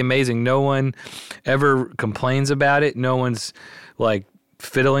 It's really amazing. No one ever complains about it. No one's like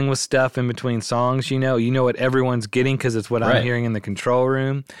fiddling with stuff in between songs. You know what everyone's getting because it's what I'm hearing in the control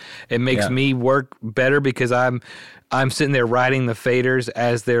room. It makes me work better because I'm sitting there writing the faders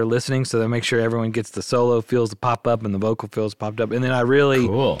as they're listening, so that I make sure everyone gets the solo feels to pop up and the vocal feels popped up. And then I really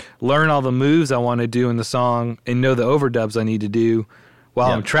learn all the moves I want to do in the song and know the overdubs I need to do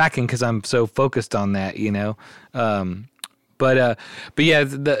while I'm tracking, because I'm so focused on that, But yeah,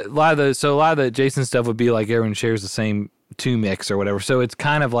 a lot of the Jason stuff would be like everyone shares the same 2 mix or whatever. So it's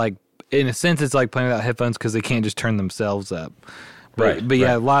kind of like, in a sense, it's like playing without headphones because they can't just turn themselves up. But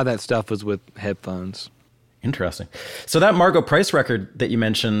a lot of that stuff was with headphones. Interesting. So that Margot Price record that you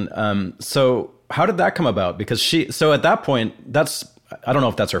mentioned, so how did that come about? Because so at that point, I don't know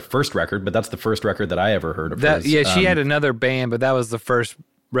if that's her first record, but that's the first record that I ever heard of hers. Yeah, she had another band, but that was the first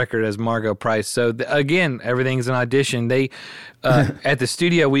record as Margot Price. So again, everything's an audition. They at the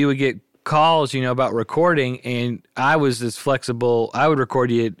studio we would get calls, about recording, and I was as flexible. I would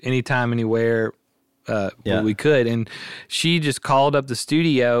record you at anytime, anywhere. We could, and she just called up the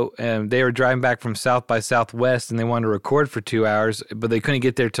studio, and they were driving back from South by Southwest, and they wanted to record for 2 hours, but they couldn't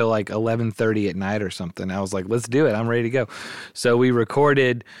get there till like 11:30 at night or something. I was like, "Let's do it! I'm ready to go." So we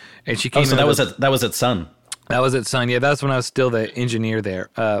recorded, and she came. So that was at Sun. That was at Sun. Yeah, that's when I was still the engineer there,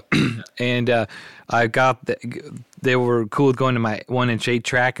 and I got they were cool with going to my 1-inch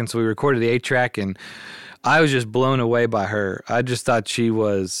 8-track, and so we recorded the 8-track, and I was just blown away by her. I just thought she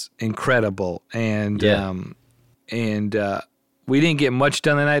was incredible, and we didn't get much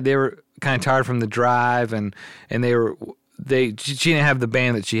done that night. They were kind of tired from the drive, and she didn't have the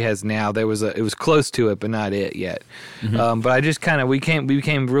band that she has now. It was close to it, but not it yet. Mm-hmm. But I just we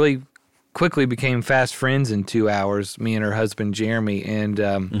became really quickly became fast friends in 2 hours. Me and her husband Jeremy,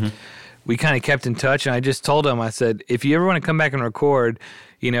 and we kind of kept in touch. And I just told him, I said, if you ever want to come back and record,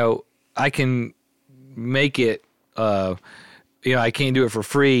 I can make it. I can't do it for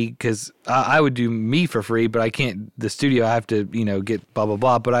free because I would do me for free, but I can't. The studio, I have to, get blah blah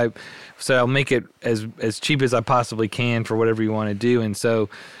blah. But I said I'll make it as cheap as I possibly can for whatever you want to do. And so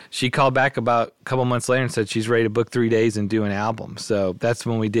she called back about a couple months later and said she's ready to book 3 days and do an album. So that's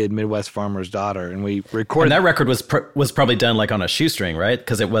when we did Midwest Farmer's Daughter, and we recorded. And that record was probably done like on a shoestring, right?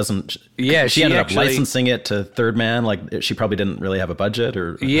 Because it wasn't. Yeah, she ended up licensing it to Third Man. Like she probably didn't really have a budget,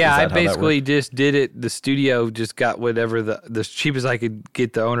 or yeah, I basically just did it. The studio just got whatever the cheapest I could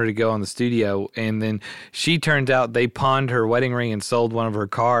get the owner to go on the studio, and then she turned out they pawned her wedding ring and sold one of her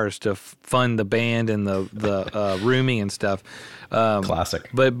cars to fund the band and the rooming and stuff. Classic.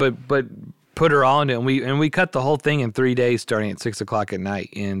 But put her all into it, and we cut the whole thing in 3 days, starting at 6:00 at night,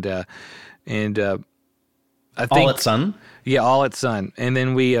 and I think all at Sun. Yeah, all at Sun, and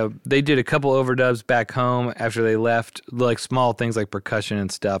then they did a couple overdubs back home after they left, like small things like percussion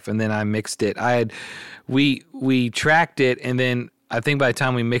and stuff, and then I mixed it. We tracked it, and then I think by the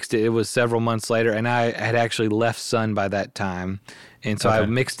time we mixed it, it was several months later, and I had actually left Sun by that time, and so I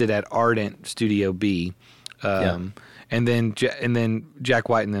mixed it at Ardent Studio B. And then Jack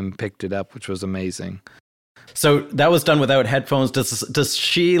White and them picked it up, which was amazing. So that was done without headphones. Does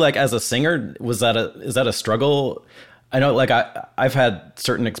she, like, as a singer, is that a struggle? I know, like, I've had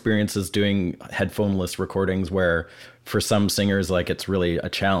certain experiences doing headphoneless recordings where for some singers, like, it's really a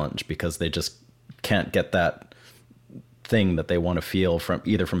challenge because they just can't get that thing that they want to feel from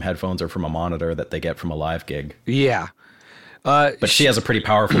either from headphones or from a monitor that they get from a live gig. Yeah. But she has a pretty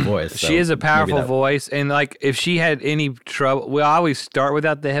powerful voice. So she has a powerful voice, and like if she had any trouble, we always start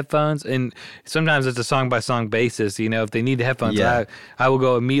without the headphones, and sometimes it's a song by song basis. If they need the headphones, I will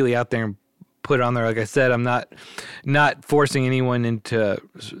go immediately out there and put it on there. Like I said, I'm not forcing anyone into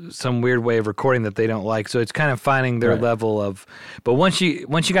some weird way of recording that they don't like. So it's kind of finding their level of. But once you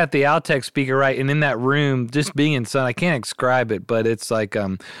got the Altec speaker right, and in that room, just being in Sun, I can't describe it, but it's like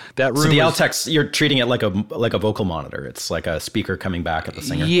that room. So the Altec, you're treating it like a vocal monitor. It's like a speaker coming back at the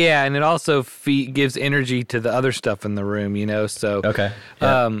singer. Yeah, and it also gives energy to the other stuff in the room. So okay.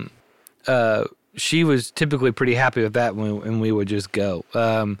 Yeah. She was typically pretty happy with that when we would just go.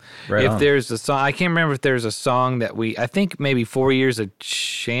 There's a song, I can't remember if there's a song that I think maybe 4 Years of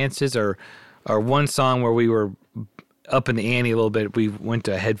Chances or one song where we were up in the ante a little bit. We went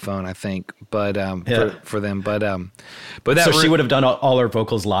to a headphone, I think, but for them. But that so she would have done all her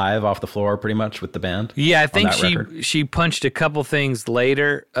vocals live off the floor pretty much with the band? Yeah, I think she punched a couple things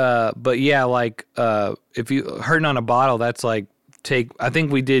later. But yeah, like if you Hurting on a Bottle, that's like I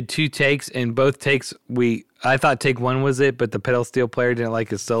think we did 2 takes, and both takes I thought take 1 was it, but the pedal steel player didn't like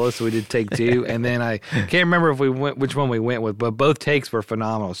his solo, so we did take 2. And then I can't remember which one we went with, but both takes were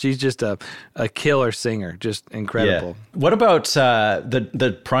phenomenal. She's just a killer singer, just incredible. Yeah. What about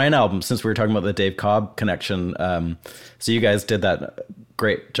the Prine album? Since we were talking about the Dave Cobb connection, so you guys did that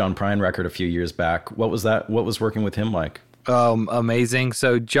great John Prine record a few years back. What was that? What was working with him like? Amazing.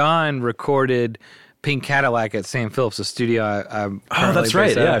 So John recorded Pink Cadillac at Sam Phillips' studio. Oh, that's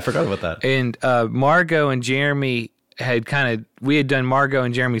right. Yeah, I forgot about that. And Margot and Jeremy we had done Margot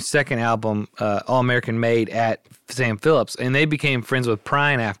and Jeremy's second album, All American Made, at Sam Phillips, and they became friends with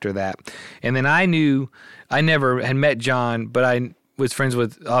Prine after that. And then I never had met John, but I was friends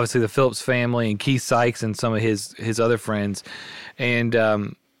with obviously the Phillips family and Keith Sykes and some of his other friends. And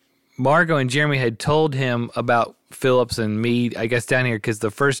Margot and Jeremy had told him about Phillips and me, I guess, down here, because the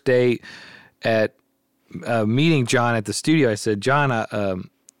first day at meeting John at the studio, I said, John,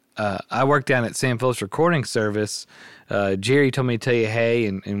 I work down at Sam Phillips Recording Service. Jerry told me to tell you hey,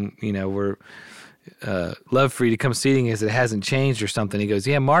 and love for you to come seeing us. It hasn't changed or something. He goes,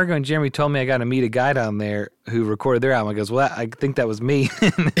 yeah, Margo and Jeremy told me I got to meet a guy down there who recorded their album. I goes, well, I think that was me.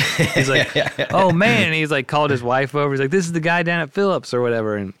 He's like, oh man. And he's like, called his wife over. He's like, this is the guy down at Phillips or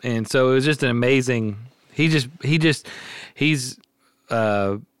whatever. And so it was just an amazing, he's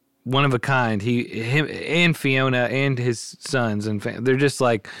one of a kind. Him and Fiona and his sons and they're just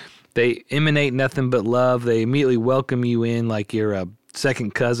like, they emanate nothing but love. They immediately welcome you in like you're a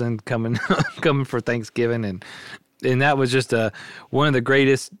second cousin coming for Thanksgiving, and that was just one of the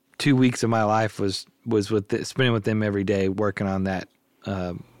greatest 2 weeks of my life was with spending with them every day working on that.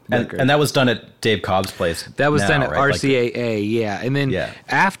 And that was done at Dave Cobb's place. That was done at right? RCAA, yeah. And then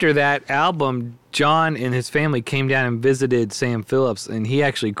after that album, John and his family came down and visited Sam Phillips, and he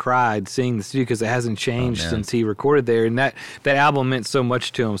actually cried seeing the studio because it hasn't changed since he recorded there. And that album meant so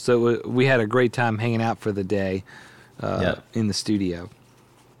much to him. So we had a great time hanging out for the day in the studio.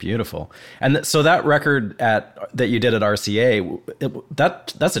 Beautiful. And so that record that you did at RCA,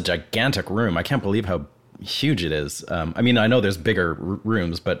 that's a gigantic room. I can't believe how huge it is. I mean, I know there's bigger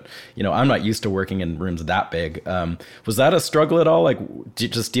rooms, but I'm not used to working in rooms that big. Was that a struggle at all? Like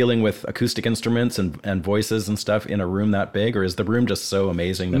just dealing with acoustic instruments and voices and stuff in a room that big, or is the room just so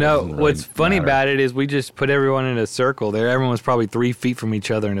amazing? No, what's funny about it is we just put everyone in a circle there. Everyone was probably 3 feet from each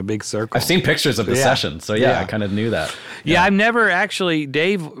other in a big circle. I've seen pictures of the session. So I kind of knew that. Yeah, I've never actually,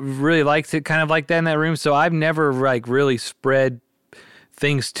 Dave really likes it kind of like that in that room. So I've never like really spread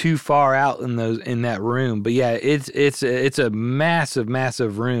things too far out in that room. But yeah, it's a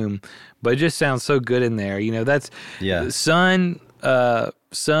massive room, but it just sounds so good in there. That's Sun, RCAA,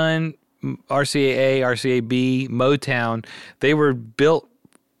 RCAB, Motown. They were built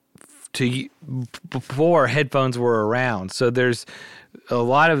before headphones were around. So there's a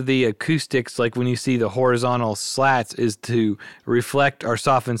lot of the acoustics, like when you see the horizontal slats, is to reflect or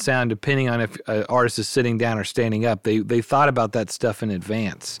soften sound depending on if an artist is sitting down or standing up. They thought about that stuff in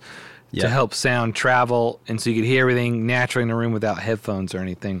advance to help sound travel, and so you could hear everything naturally in the room without headphones or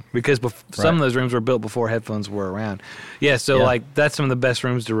anything. Because some of those rooms were built before headphones were around. Yeah, so like that's some of the best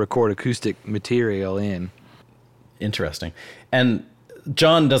rooms to record acoustic material in. Interesting. And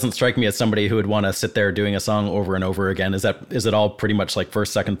John doesn't strike me as somebody who would want to sit there doing a song over and over again. Is it all pretty much like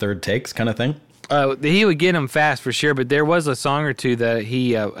first, second, third takes kind of thing? He would get them fast for sure, but there was a song or two that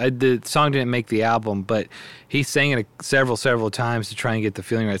the song didn't make the album, but he sang it several times to try and get the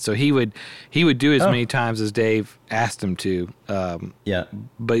feeling right. So he would do as many times as Dave asked him to.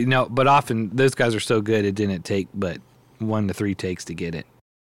 But often those guys are so good it didn't take but 1 to 3 takes to get it.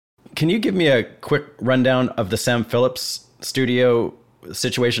 Can you give me a quick rundown of the Sam Phillips studio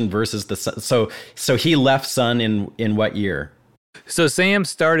situation versus so he left Sun in what year? So Sam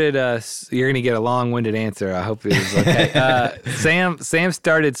started you're going to get a long-winded answer. I hope it was okay. Sam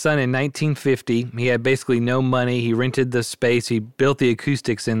started Sun in 1950. He had basically no money. He rented the space. He built the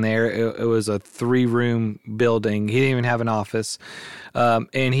acoustics in there. It was a 3-room building. He didn't even have an office.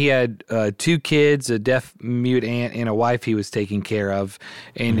 And he had 2 kids, a deaf mute aunt, and a wife he was taking care of.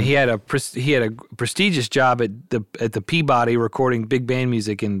 And he had a prestigious job at the Peabody recording big band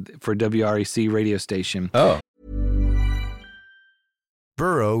music for WREC radio station. Oh.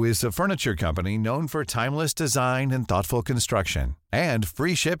 Burrow is a furniture company known for timeless design and thoughtful construction and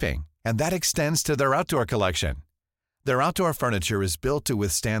free shipping, and that extends to their outdoor collection. Their outdoor furniture is built to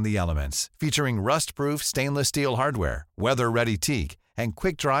withstand the elements, featuring rust-proof stainless steel hardware, weather-ready teak, and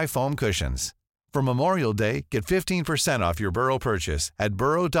quick-dry foam cushions. For Memorial Day, get 15% off your Burrow purchase at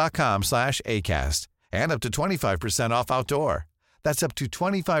burrow.com/ACAST and up to 25% off outdoor. That's up to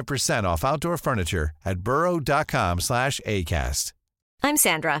 25% off outdoor furniture at burrow.com/ACAST. I'm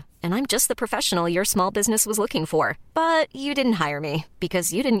Sandra, and I'm just the professional your small business was looking for. But you didn't hire me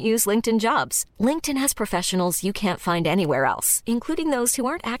because you didn't use LinkedIn Jobs. LinkedIn has professionals you can't find anywhere else, including those who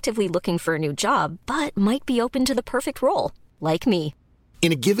aren't actively looking for a new job, but might be open to the perfect role, like me.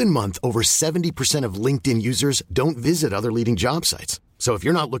 In a given month, over 70% of LinkedIn users don't visit other leading job sites. So if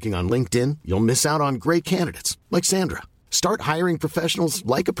you're not looking on LinkedIn, you'll miss out on great candidates like Sandra. Start hiring professionals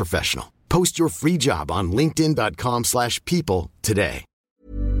like a professional. Post your free job on linkedin.com/people today.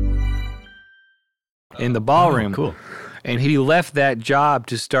 In the ballroom. Oh, cool. And he left that job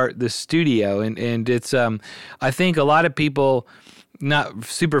to start the studio. And it's, I think a lot of people not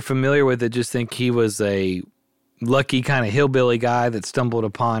super familiar with it just think he was a lucky kind of hillbilly guy that stumbled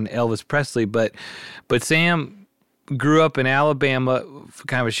upon Elvis Presley. But Sam grew up in Alabama,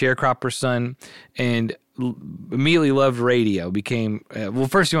 kind of a sharecropper son, and immediately loved radio. Became,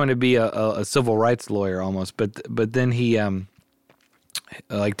 first he wanted to be a civil rights lawyer almost, but then he,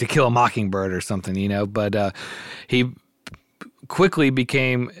 like To Kill a Mockingbird or something, but he quickly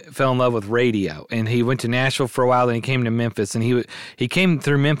fell in love with radio, and he went to Nashville for a while. Then he came to Memphis, and he came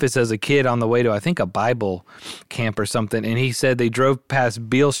through Memphis as a kid on the way to, I think, a Bible camp or something. And he said they drove past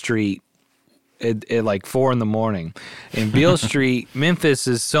Beale Street at like 4 a.m. And Beale Street, Memphis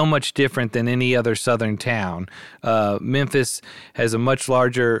is so much different than any other southern town. Memphis has a much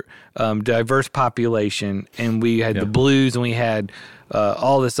larger, diverse population, and we had the blues, and we had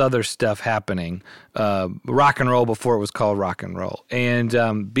all this other stuff happening. Rock and roll before it was called rock and roll.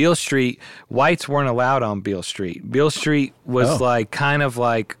 And Beale Street, whites weren't allowed on Beale Street. Beale Street was kind of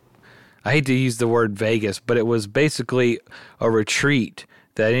like, I hate to use the word Vegas, but it was basically a retreat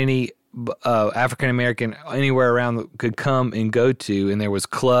that any African American anywhere around could come and go to, and there was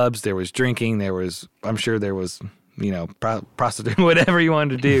clubs, there was drinking, I'm sure there was, prostituting, whatever you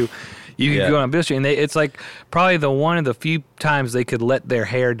wanted to do, you could go on Beale Street, and it's like probably one of the few times they could let their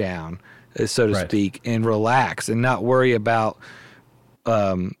hair down, so to speak, and relax and not worry about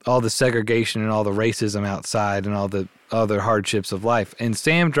all the segregation and all the racism outside and all the other hardships of life. And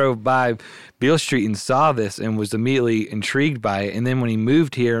Sam drove by Beale Street and saw this and was immediately intrigued by it. And then when he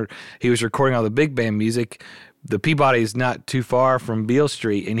moved here, he was recording all the big band music. The Peabody's not too far from Beale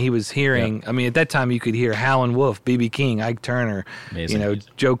Street, and he was hearing, I mean, at that time you could hear Howlin' Wolf, B.B. King, Ike Turner,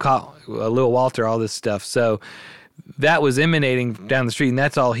 Joe Lil Walter, all this stuff. So that was emanating down the street, and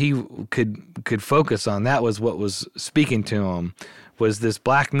that's all he could focus on. That was what was speaking to him, was this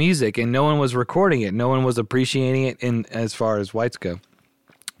black music, and no one was recording it. No one was appreciating it as far as whites go.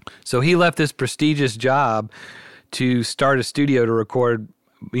 So he left this prestigious job to start a studio to record,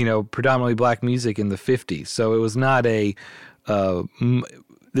 predominantly black music in the 50s. So it was not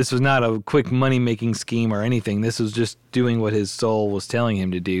this was not a quick money-making scheme or anything. This was just doing what his soul was telling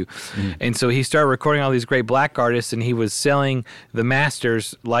him to do. And so he started recording all these great black artists, and he was selling the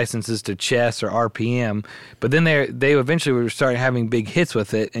masters licenses to Chess or RPM. But then they eventually were starting having big hits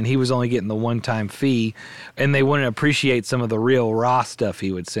with it, and he was only getting the one-time fee, and they wouldn't appreciate some of the real raw stuff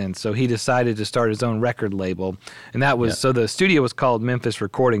he would send. So he decided to start his own record label, and that was so the studio was called Memphis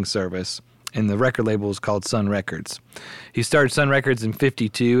Recording Service, and the record label was called Sun Records. He started Sun Records in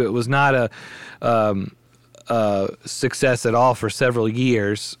 1952. It was not a success at all for several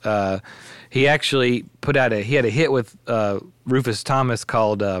years. He actually he had a hit with Rufus Thomas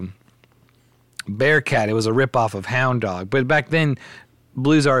called Bearcat. It was a ripoff of Hound Dog. But back then,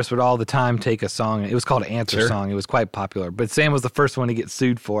 blues artists would all the time take a song. It was called an answer song. It was quite popular. But Sam was the first one to get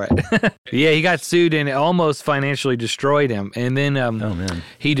sued for it. Yeah, he got sued, and it almost financially destroyed him. And then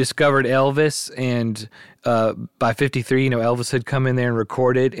he discovered Elvis, and by 1953, Elvis had come in there and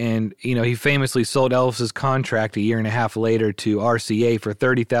recorded, and he famously sold Elvis's contract a year and a half later to RCA for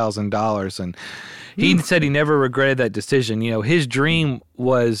 $30,000. And he said he never regretted that decision. His dream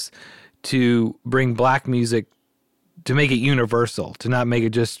was to bring black music, to make it universal, to not make it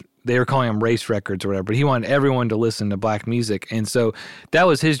just, they were calling them race records or whatever, but he wanted everyone to listen to black music. And so that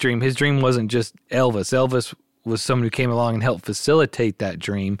was his dream. His dream wasn't just Elvis. Elvis was someone who came along and helped facilitate that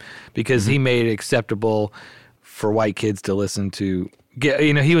dream, because he made it acceptable for white kids to listen to.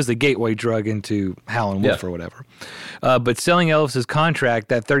 He was the gateway drug into Howlin' Wolf or whatever. But selling Elvis's contract,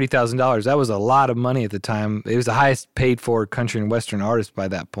 that $30,000, that was a lot of money at the time. It was the highest paid for country and western artist by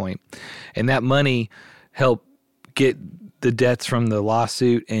that point. And that money helped get the debts from the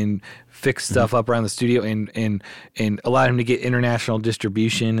lawsuit and fix stuff up around the studio, and allowed him to get international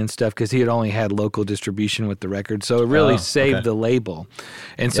distribution and stuff, because he had only had local distribution with the record. So it really saved the label.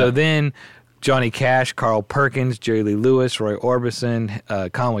 And so then Johnny Cash, Carl Perkins, Jerry Lee Lewis, Roy Orbison,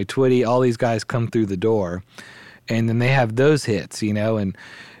 Conway Twitty, all these guys come through the door, and then they have those hits, and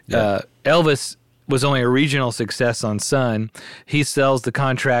Elvis was only a regional success on Sun. He sells the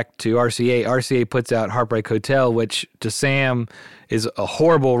contract to RCA. RCA puts out Heartbreak Hotel, which to Sam is a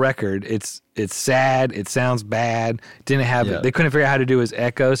horrible record. It's sad. It sounds bad. Didn't have it. They couldn't figure out how to do his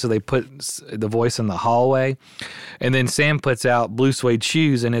echo, so they put the voice in the hallway. And then Sam puts out Blue Suede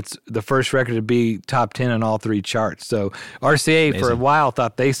Shoes, and it's the first record to be top 10 on all three charts. So RCA for a while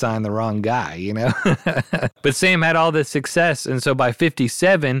thought they signed the wrong guy, But Sam had all this success, and so by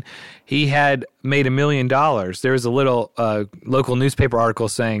 1957, he had made $1 million. There was a little local newspaper article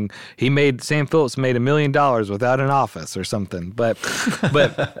saying Sam Phillips made $1 million without an office or something. But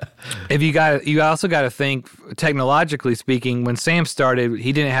if you also got to think, technologically speaking, when Sam started,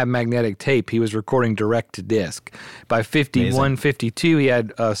 he didn't have magnetic tape. He was recording direct to disc. By 51, 52, he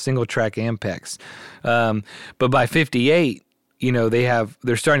had single track Ampex. But by 58,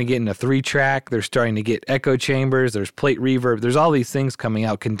 they're starting to get into 3-track. They're starting to get echo chambers. There's plate reverb. There's all these things coming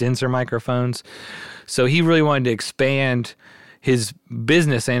out, condenser microphones. So he really wanted to expand his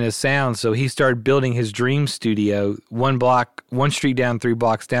business and his sound. So he started building his dream studio one street down, 3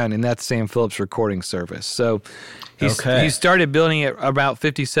 blocks down, and that's Sam Phillips Recording Service. So he started building it about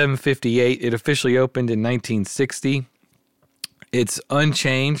 57, 58. It officially opened in 1960. It's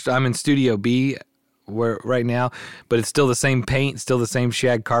unchanged. I'm in Studio B right now, but it's still the same paint, still the same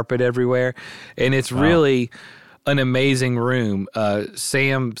shag carpet everywhere, and it's really an amazing room.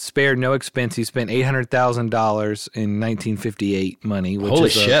 Sam spared no expense. He spent $800,000 in 1958 money. Which Holy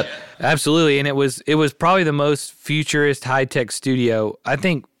is shit! Absolutely, and it was probably the most futurist, high tech studio I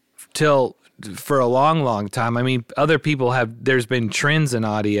think for a long, long time. I mean, other people there's been trends in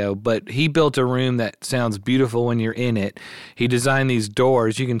audio, but he built a room that sounds beautiful when you're in it. He designed these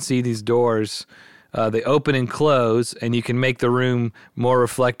doors. You can see these doors. They open and close, and you can make the room more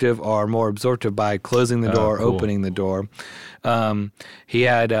reflective or more absorptive by closing the door, opening the door. He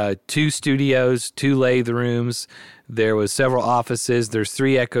had 2 studios, 2 lathe rooms. There was several offices. There's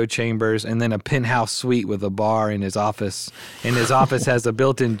 3 echo chambers, and then a penthouse suite with a bar in his office. And his office has a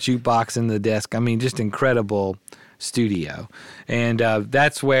built-in jukebox in the desk. I mean, just incredible studio. And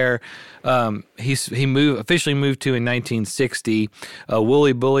that's where he officially moved to in 1960.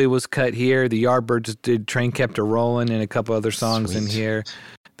 Wooly Bully was cut here. The Yardbirds did Train Kept a Rollin' and a couple other songs in here.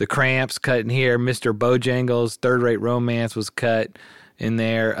 The Cramps cut in here. Mr. Bojangles' Third Rate Romance was cut in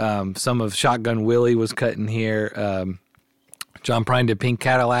there. Some of Shotgun Willie was cut in here. John Prine did Pink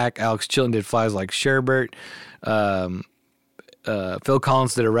Cadillac. Alex Chilton did Flies Like Sherbert. Phil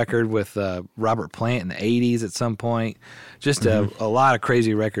Collins did a record with Robert Plant in the 80s at some point. Just a lot of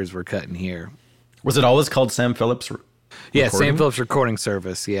crazy records were cut in here. Was it always called Sam Phillips Yeah, Sam Phillips Recording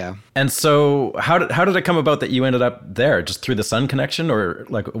Service, yeah. And so how did it come about that you ended up there? Just through the Sun connection, or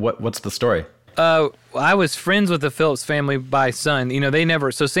like what's the story? I was friends with the Phillips family by Sun. You know,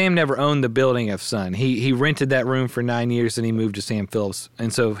 so Sam never owned the building of Sun. He rented that room for 9 years, and he moved to Sam Phillips.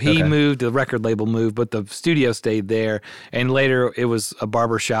 And so he moved, the record label moved, but the studio stayed there. And later it was a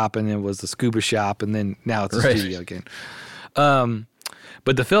barber shop, and it was a scuba shop, and then now it's a studio again.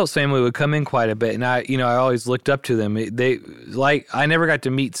 But the Phillips family would come in quite a bit, and I always looked up to them. I never got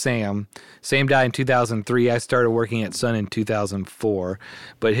to meet Sam. Sam died in 2003. I started working at Sun in 2004.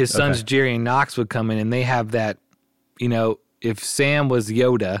 But his sons, Jerry and Knox, would come in, and they have that, if Sam was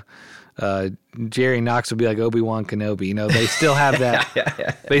Yoda, Jerry and Knox would be like Obi-Wan Kenobi. They still have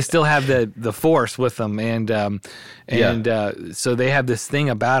that. They still have the Force with them, so they have this thing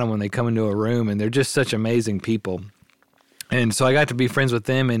about them when they come into a room, and they're just such amazing people. And so I got to be friends with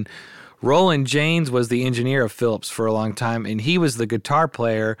them, and Roland Janes was the engineer of Phillips for a long time, and he was the guitar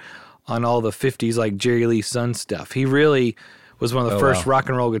player on all the 50s, like Jerry Lee Sun stuff. He really was one of the first rock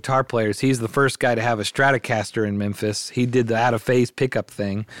and roll guitar players. He's the first guy to have a Stratocaster in Memphis. He did the out-of-phase pickup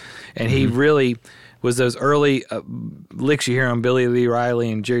thing, and he really was those early licks you hear on Billy Lee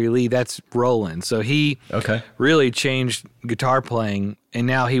Riley and Jerry Lee. That's Roland. So he really changed guitar playing, and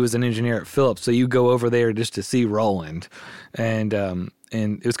now he was an engineer at Phillips. So you go over there just to see Roland, and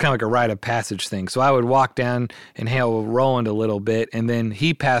it was kind of like a rite of passage thing. So I would walk down and hail Roland a little bit, and then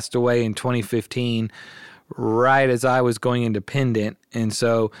he passed away in 2015, right as I was going independent, and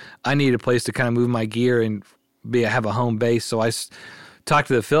so I needed a place to kind of move my gear and have a home base. So I talked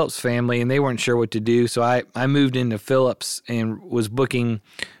to the Phillips family, and they weren't sure what to do. So I moved into Phillips and was bringing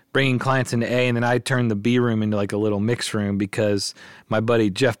clients into A, and then I turned the B room into like a little mix room because my buddy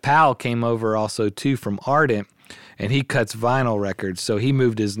Jeff Powell came over also too from Ardent, and he cuts vinyl records. So he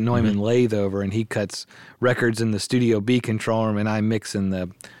moved his Neumann lathe over, and he cuts records in the Studio B control room, and I mix in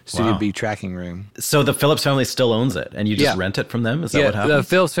the Studio B tracking room. So the Phillips family still owns it, and you just rent it from them? Is that what happens? The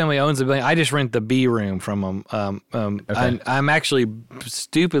Phillips family owns the building. I just rent the B room from them. I'm actually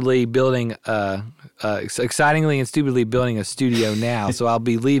stupidly building, excitingly and stupidly building a studio now. So I'll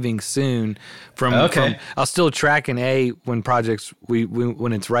be leaving soon from I'll still track in A when projects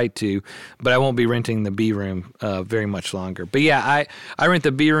when it's right to, but I won't be renting the B room very much longer. But yeah, I rent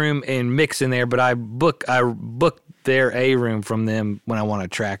the B room and mix in there, but I book their A room from them when I want to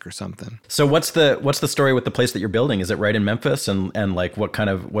track or something. So what's the story with the place that you're building? Is it right in Memphis, and like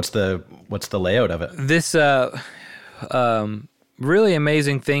what's the layout of it? This really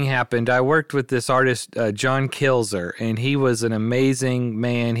amazing thing happened. I worked with this artist John Kilzer, and he was an amazing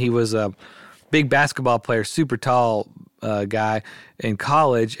man. He was a big basketball player, super tall guy in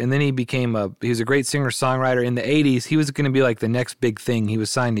college, and then he was a great singer-songwriter in the 80s. He was going to be like the next big thing. He was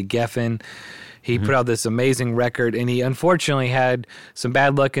signed to Geffen. He put out this amazing record, and he unfortunately had some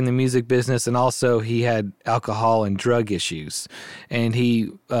bad luck in the music business, and also he had alcohol and drug issues. And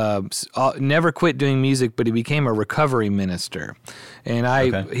he never quit doing music, but he became a recovery minister.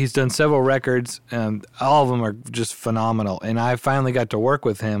 And he's done several records, and all of them are just phenomenal. And I finally got to work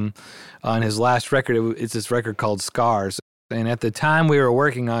with him on his last record. It's this record called Scars. And at the time we were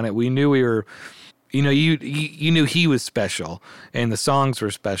working on it, we knew we were, you knew he was special and the songs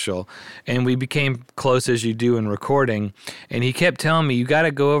were special. And we became close as you do in recording. And he kept telling me, you got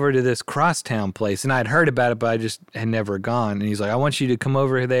to go over to this Crosstown place. And I'd heard about it, but I just had never gone. And he's like, I want you to come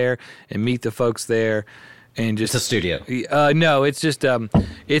over there and meet the folks there. And just, it's a studio. No, it's just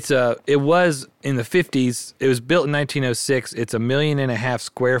it was in the 50s. It was built in 1906. It's 1.5 million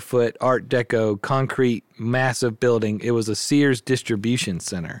square foot Art Deco concrete massive building. It was a Sears distribution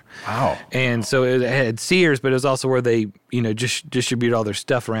center. Wow. And so it had Sears, but it was also where they just distribute all their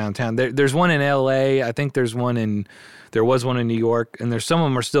stuff around town. There's one in L.A. I think there was one in New York, and there's some of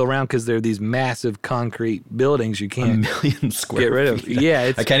them are still around because they're these massive concrete buildings you can't 1 million square get rid of. feet.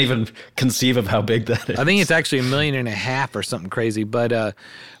 Yeah, I can't even conceive of how big that is. I think it's actually 1.5 million or something crazy, but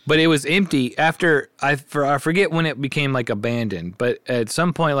it was empty after I forget when it became like abandoned, but at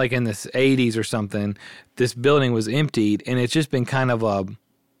some point like in the 80s or something, this building was emptied, and it's just been kind of a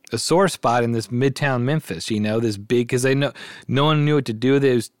sore spot in this midtown Memphis, this big, because no one knew what to do with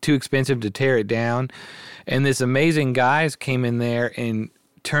it. It was too expensive to tear it down. And this amazing guys came in there and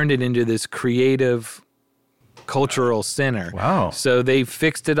turned it into this creative cultural center. Wow. So they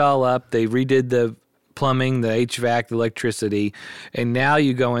fixed it all up. They redid the plumbing, the HVAC, the electricity. And now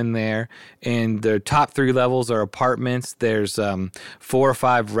you go in there, and the top 3 levels are apartments. There's 4 or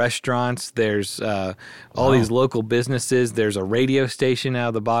 5 restaurants. There's all these local businesses. There's a radio station out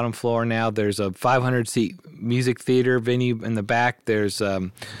of the bottom floor now. There's a 500-seat music theater venue in the back. There's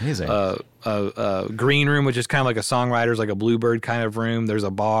amazing. A green room, which is kind of like a songwriter's, like a Bluebird kind of room. There's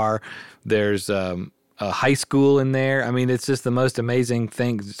a bar. There's a high school in there. I mean, it's just the most amazing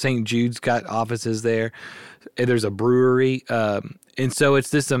thing. St. Jude's got offices there. There's a brewery. And so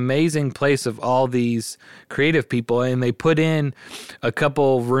it's this amazing place of all these creative people. And they put in a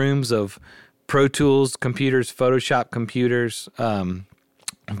couple rooms of Pro Tools computers, Photoshop computers,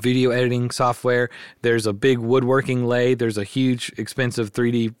 video editing software. There's a big woodworking lathe. There's a huge, expensive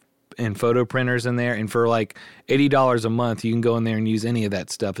 3D and photo printers in there, and for like $80 a month, you can go in there and use any of that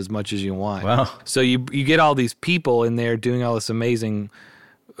stuff as much as you want. Wow! So you get all these people in there doing all this amazing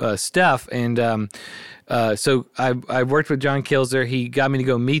stuff, and so I worked with John Kilzer. He got me to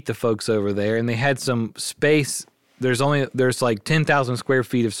go meet the folks over there, and they had some space. There's like 10,000 square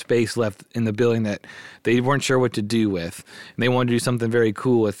feet of space left in the building that they weren't sure what to do with. And they wanted to do something very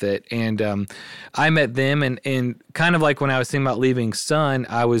cool with it. And I met them, and kind of like when I was thinking about leaving Sun,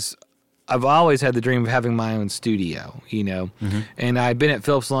 I've always had the dream of having my own studio, Mm-hmm. And I'd been at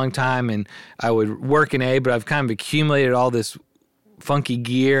Philips a long time, and I would work in but I've kind of accumulated all this funky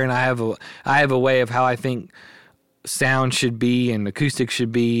gear, and I have a way of how I think sound should be and acoustics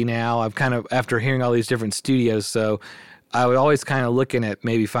should be now. I've kind of, after hearing all these different studios, so I would always kind of looking at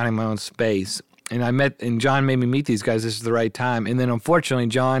maybe finding my own space. And John made me meet these guys. This is the right time. And then unfortunately,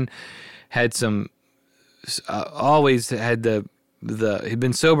 John had always had he'd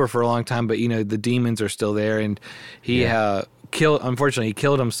been sober for a long time, but the demons are still there. And he unfortunately he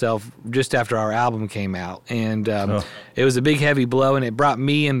killed himself just after our album came out. And it was a big heavy blow, and it brought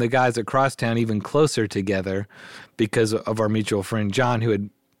me and the guys at Crosstown even closer together because of our mutual friend John, who had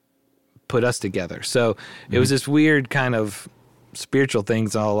put us together. So it was this weird kind of spiritual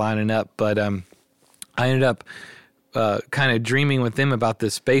things all lining up. But I ended up kind of dreaming with them about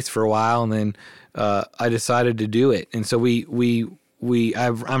this space for a while, and then I decided to do it. And so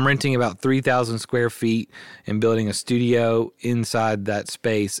I'm renting about 3,000 square feet and building a studio inside that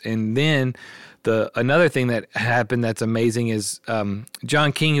space. And then another thing that happened that's amazing is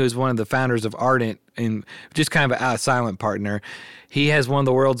John King, who is one of the founders of Ardent and just kind of a silent partner, he has one of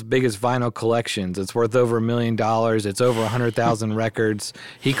the world's biggest vinyl collections. It's worth over $1 million. It's over 100,000 records.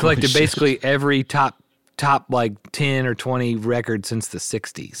 He collected basically every top like 10 or 20 records since the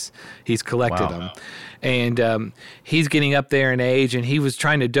 60s. He's collected them. And he's getting up there in age, and he was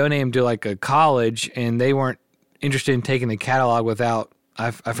trying to donate them to like a college, and they weren't interested in taking the catalog without,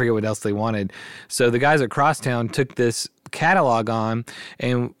 I forget what else they wanted. So the guys at Crosstown took this catalog on,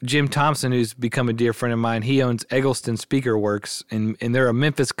 and Jim Thompson, who's become a dear friend of mine, he owns Eggleston Speaker Works, and they're a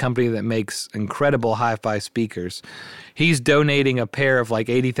Memphis company that makes incredible hi-fi speakers. He's donating a pair of like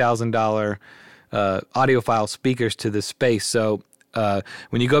 $80,000 audiophile speakers to the space. So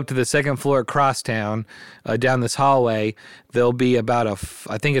when you go up to the second floor at Crosstown, down this hallway, there'll be about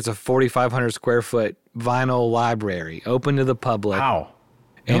I think it's a 4,500 square foot vinyl library open to the public. Wow.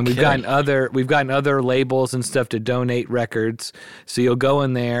 And No we've gotten other labels and stuff to donate records. So you'll go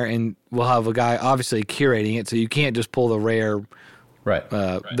in there and we'll have a guy obviously curating it. So you can't just pull the rare,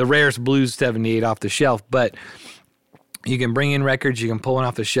 the rarest Blues 78 off the shelf, but you can bring in records. You can pull one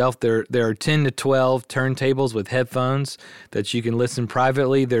off the shelf. There are 10 to 12 turntables with headphones that you can listen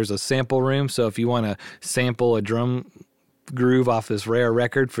privately. There's a sample room. So if you want to sample a drum groove off this rare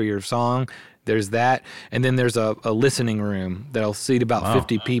record for your song, there's that. And then there's a listening room that'll seat about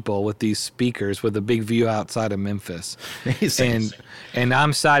 50 people with these speakers with a big view outside of Memphis. Amazing. And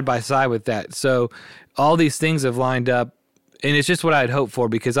I'm side by side with that. So all these things have lined up. And it's just what I'd hoped for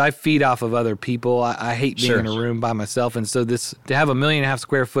because I feed off of other people. I hate being in a room by myself. And so to have a 1.5 million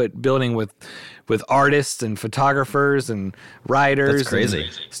square foot building with artists and photographers and writers. That's crazy.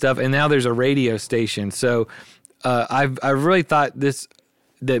 And stuff. And now there's a radio station. So I've really thought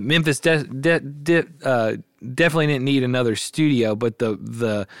that Memphis definitely didn't need another studio, but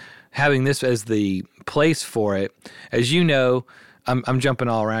the having this as the place for it, as you know, I'm jumping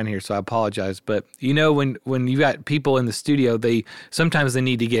all around here, so I apologize. But you know, when you got people in the studio, sometimes they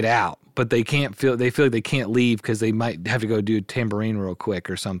need to get out, but they feel like they can't leave because they might have to go do a tambourine real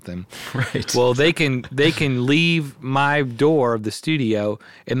quick or something. Right. Well, they can leave my door of the studio,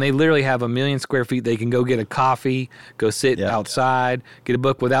 and they literally have 1 million square feet. They can go get a coffee, go sit outside, get a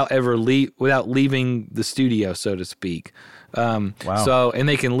book without leaving the studio, so to speak. Wow. So, and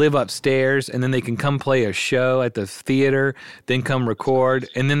they can live upstairs, and then they can come play a show at the theater, then come record,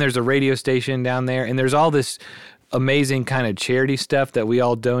 and then there's a radio station down there, and there's all this amazing kind of charity stuff that we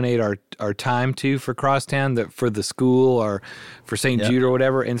all donate our time to for Crosstown, for the school or for St. Jude or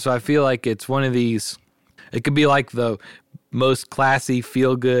whatever. And so I feel like it's one of these. It could be like the most classy,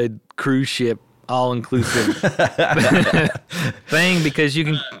 feel-good cruise ship, all-inclusive thing because you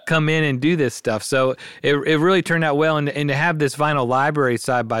can come in and do this stuff. So it really turned out well. And to have this vinyl library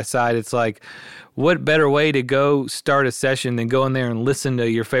side by side, it's like, what better way to go start a session than go in there and listen to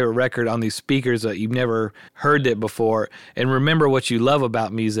your favorite record on these speakers that you've never heard it before and remember what you love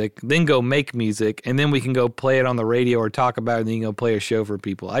about music, then go make music, and then we can go play it on the radio or talk about it, and then you can go play a show for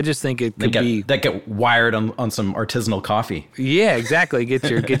people. I just think it could be... That get wired on some artisanal coffee. Yeah, exactly. Get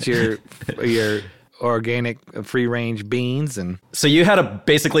your organic free-range beans. And so you had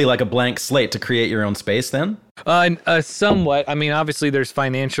basically like a blank slate to create your own space then? Somewhat. I mean, obviously there's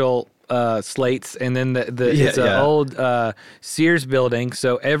financial slates, and then it's an old Sears building,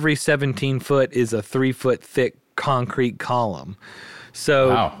 so every 17 foot is a 3 foot thick concrete column.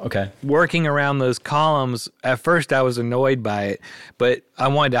 So working around those columns, at first I was annoyed by it, but I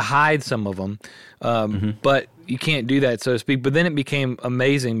wanted to hide some of them. But you can't do that, so to speak. But then it became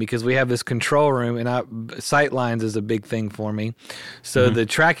amazing because we have this control room, and sight lines is a big thing for me. So the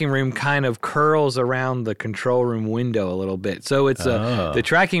tracking room kind of curls around the control room window a little bit. So it's the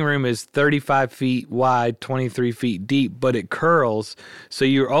tracking room is 35 feet wide, 23 feet deep, but it curls, so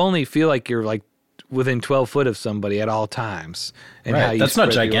you only feel like you're like within 12 foot of somebody at all times. And right. That's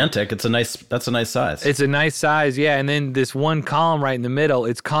not gigantic. That's a nice size. It's a nice size, yeah. And then this one column right in the middle,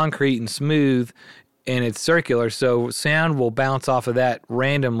 it's concrete and smooth, and it's circular, so sound will bounce off of that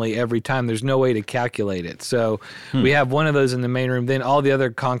randomly every time. There's no way to calculate it. So we have one of those in the main room. Then all the other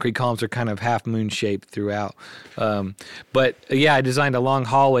concrete columns are kind of half moon shaped throughout. But yeah, I designed a long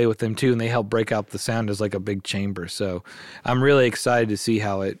hallway with them too, and they help break out the sound as like a big chamber. So I'm really excited to see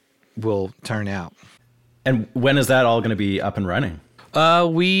how it will turn out. And when is that all going to be up and running?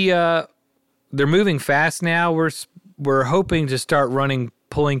 They're moving fast now. We're hoping to start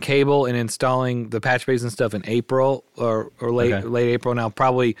pulling cable and installing the patch bays and stuff in April or late April. And I'll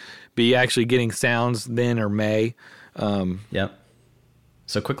probably be actually getting sounds then or May. So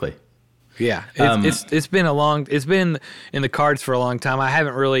quickly. Yeah, it's been in the cards for a long time. I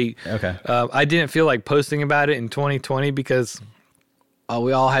haven't really. I didn't feel like posting about it in 2020 because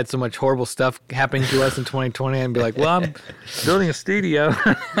we all had so much horrible stuff happening to us in 2020, and be like, well, I'm building a studio.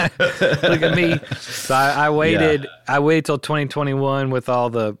 Look at me. So I waited. I waited till 2021 with all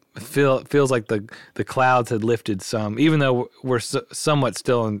feels like the clouds had lifted some, even though we're somewhat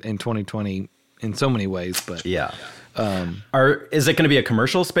still in 2020 in so many ways. But yeah. Is it going to be a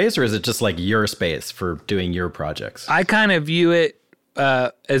commercial space, or is it just like your space for doing your projects? I kind of view it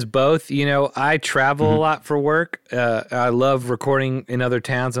as both. You know, I travel a lot for work. I love recording in other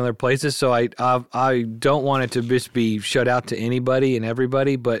towns and other places, so I don't want it to just be shut out to anybody and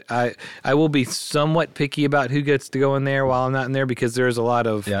everybody, but I will be somewhat picky about who gets to go in there while I'm not in there, because there's a lot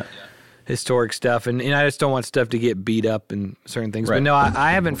of historic stuff, and I just don't want stuff to get beat up and certain things. Right. But no,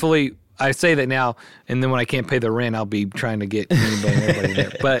 I haven't fully. I say that now, and then when I can't pay the rent, I'll be trying to get anybody and everybody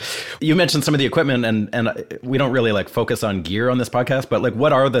there. But you mentioned some of the equipment, and we don't really like focus on gear on this podcast, but like,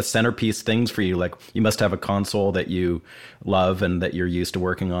 what are the centerpiece things for you? Like, you must have a console that you love and that you're used to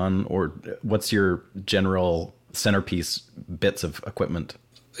working on, or what's your general centerpiece bits of equipment?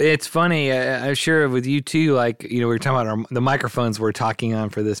 it's funny. I'm sure with you too, like, we were talking about the microphones we're talking on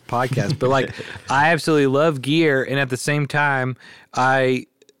for this podcast, but like, I absolutely love gear. And at the same time, I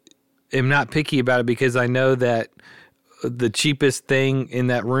am not picky about it because I know that the cheapest thing in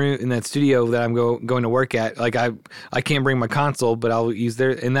that room, in that studio that I'm going to work at, like I can't bring my console, but I'll use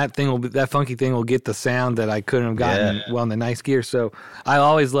and that funky thing will get the sound that I couldn't have gotten well in the nice gear. So I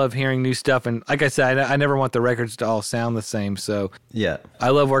always love hearing new stuff. And like I said, I never want the records to all sound the same. So yeah, I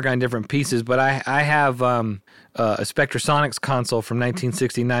love working on different pieces, but I have a Spectrasonics console from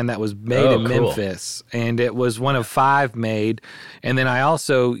 1969 that was made in Memphis, and it was one of 5 made. And then I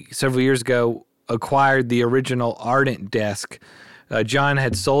also, several years ago, acquired the original Ardent desk. John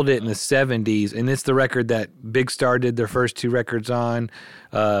had sold it in the 70s, and it's the record that Big Star did their first 2 records on.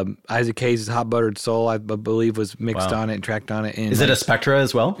 Isaac Hayes' Hot Buttered Soul, I believe, was mixed on it and tracked on it. And is it a Spectra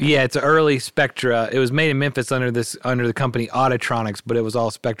as well? Yeah, it's an early Spectra. It was made in Memphis under the company Auditronics, but it was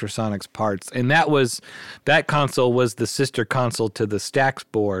all Spectrasonics parts. And that console was the sister console to the Stax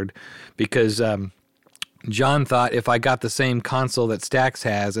board because John thought if I got the same console that Stax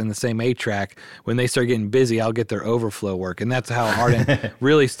has and the same 8-track, when they start getting busy, I'll get their overflow work. And that's how Ardent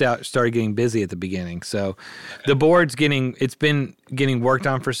really started getting busy at the beginning. So the board's it's been getting worked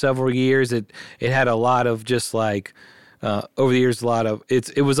on for several years. It had a lot of just like, over the years,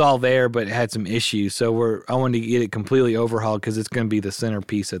 it was all there, but it had some issues. So I wanted to get it completely overhauled because it's going to be the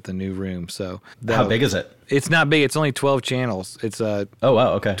centerpiece at the new room. So how big is it? It's not big. It's only 12 channels. It's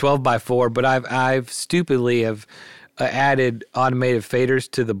 12 by 4. But I've stupidly added automated faders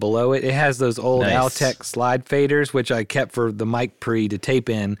to the below it. It has those old Altec slide faders, which I kept for the mic pre to tape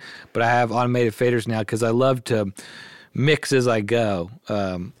in. But I have automated faders now because I love to mix as I go.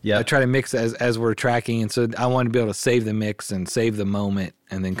 I try to mix as we're tracking, and so I want to be able to save the mix and save the moment,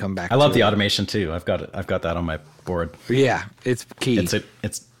 and then come back. I love the automation too. I've got that on my board. Yeah, it's key.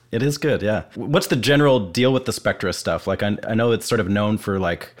 It is good. Yeah. What's the general deal with the Spectra stuff? Like I know it's sort of known for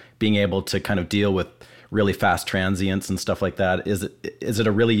like being able to kind of deal with really fast transients and stuff like that. Is it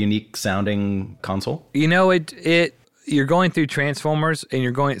a really unique sounding console? You're going through transformers,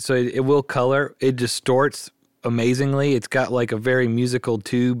 and so it will color. It distorts amazingly. It's got like a very musical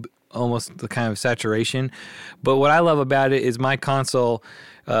tube, almost the kind of saturation. But what I love about it is my console,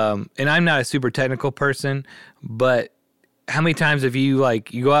 and I'm not a super technical person, but how many times have you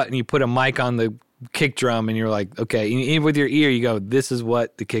go out and you put a mic on the kick drum and you're like, okay, with your ear you go, this is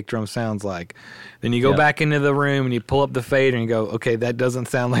what the kick drum sounds like. Then you go back into the room and you pull up the fader and you go, okay, that doesn't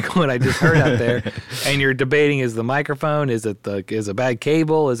sound like what I just heard out there. And you're debating, is the microphone, is it a bad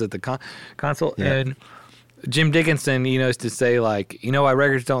cable, is it the console? Yeah. And Jim Dickinson, used to say, like, why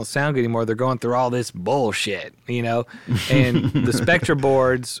records don't sound good anymore? They're going through all this bullshit, And the Spectra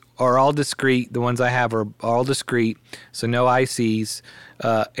boards are all discrete. The ones I have are all discrete, so no ICs.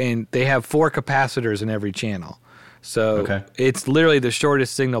 And they have 4 capacitors in every channel. So it's literally the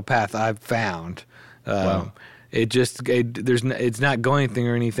shortest signal path I've found. Wow. It's not going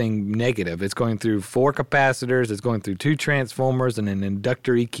through anything negative. It's going through 4 capacitors. It's going through 2 transformers and an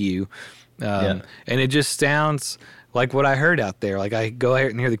inductor EQ. And it just sounds like what I heard out there. Like I go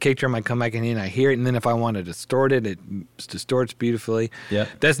out and hear the kick drum, I come back in and I hear it, and then if I want to distort it, it distorts beautifully. Yeah.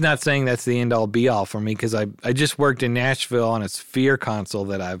 That's not saying that's the end all be all for me, because I just worked in Nashville on a Sphere console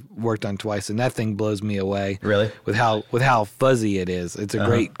that I've worked on twice, and that thing blows me away. Really? With how fuzzy it is. It's a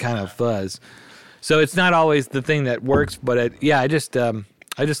great kind of fuzz. So it's not always the thing that works, but I just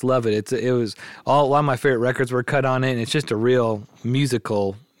love it. It was a lot of my favorite records were cut on it, and it's just a real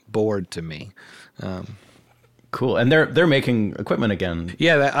musical board to me. Cool. And they're making equipment again.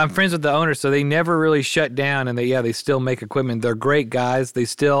 Yeah, I'm friends with the owners, so they never really shut down, and they still make equipment. They're great guys. They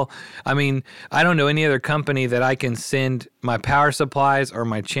still, I don't know any other company that I can send my power supplies or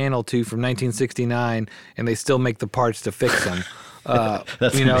my channel to from 1969, and they still make the parts to fix them.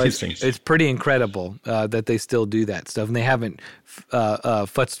 That's amazing. It's pretty incredible that they still do that stuff, and they haven't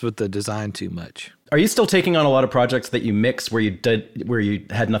futzed with the design too much. Are you still taking on a lot of projects that you mix where you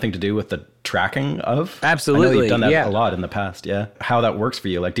had nothing to do with the tracking of? Absolutely. I know you've done that a lot in the past, yeah. How that works for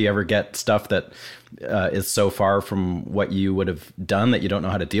you? Like, do you ever get stuff that is so far from what you would have done that you don't know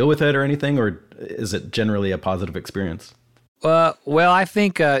how to deal with it or anything, or is it generally a positive experience? Well, I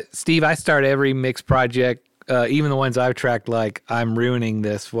think, Steve, I start every mix project even the ones I've tracked, like, I'm ruining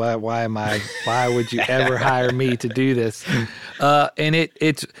this. Why would you ever hire me to do this? And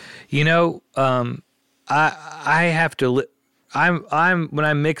it's, I have to, when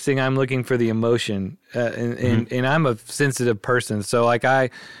I'm mixing, I'm looking for the emotion, and I'm a sensitive person. So like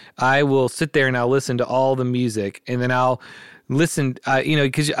I will sit there and I'll listen to all the music, and then I'll listen,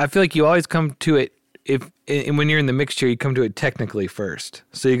 because I feel like you always come to it, and when you're in the mixture, you come to it technically first.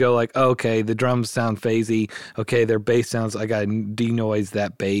 So you go like, oh, okay, the drums sound phasey. Okay, their bass sounds, I got to denoise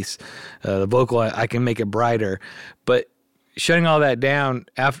that bass. The vocal, I can make it brighter. But shutting all that down,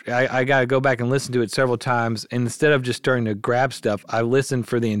 after I got to go back and listen to it several times. And instead of just starting to grab stuff, I listen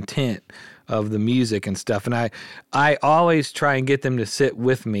for the intent of the music and stuff. And I always try and get them to sit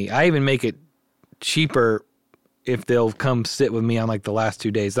with me. I even make it cheaper if they'll come sit with me on like the last 2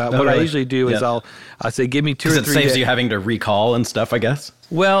 days. What I usually do is I'll say, give me 2 or 3 days. Because it saves you having to recall and stuff, I guess.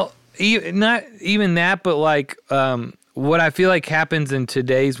 Well, not even that, but like what I feel like happens in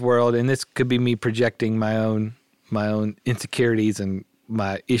today's world, and this could be me projecting my own insecurities and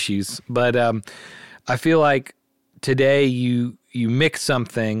my issues, but I feel like today you mix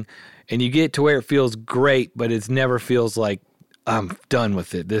something and you get to where it feels great, but it never feels like I'm done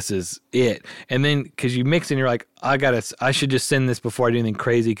with it. This is it. And then because you mix and you're like, I should just send this before I do anything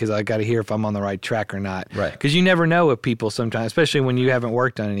crazy because I got to hear if I'm on the right track or not. Right. Because you never know with people sometimes, especially when you haven't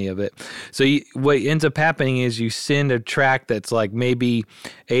worked on any of it. So what ends up happening is you send a track that's like maybe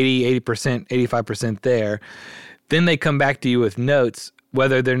 80%, 85% there. Then they come back to you with notes,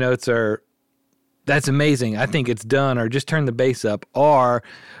 whether their notes are, that's amazing, I think it's done, or just turn the bass up, or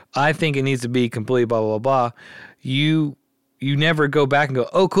I think it needs to be complete, blah, blah, blah. You never go back and go,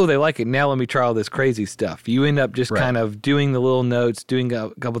 oh, cool, they like it. Now let me try all this crazy stuff. You end up just kind of doing the little notes, doing a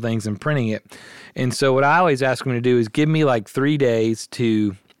couple things and printing it. And so what I always ask them to do is give me like 3 days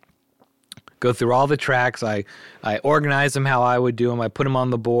to go through all the tracks. I organize them how I would do them. I put them on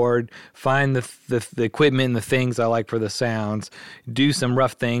the board, find the equipment and the things I like for the sounds, do some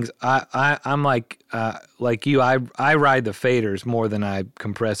rough things. I'm like you, I ride the faders more than I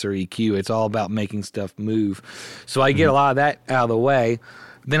compress or EQ. It's all about making stuff move. So I get a lot of that out of the way.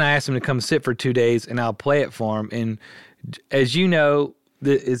 Then I ask them to come sit for 2 days, and I'll play it for them. And as you know,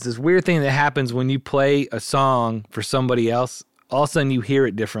 it's this weird thing that happens when you play a song for somebody else. All of a sudden you hear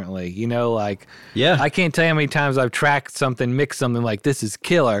it differently, I can't tell you how many times I've tracked something, mixed something like, this is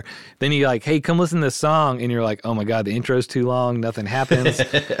killer. Then you're like, hey, come listen to this song. And you're like, oh my God, the intro's too long. Nothing happens.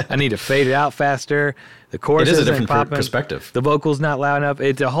 I need to fade it out faster. The chorus is a isn't different popping. Perspective. The vocal's not loud enough.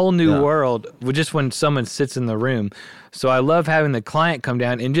 It's a whole new world just when someone sits in the room. So I love having the client come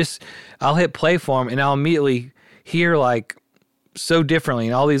down and I'll hit play for them and I'll immediately hear like, so differently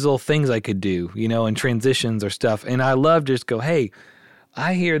and all these little things I could do, and transitions or stuff. And I love just go, hey,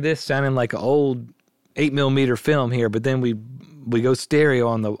 I hear this sounding like an old 8mm film here, but then we go stereo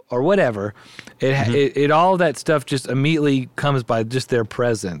on or whatever. It all that stuff just immediately comes by just their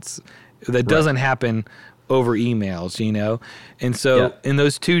presence. That doesn't happen over emails, And so in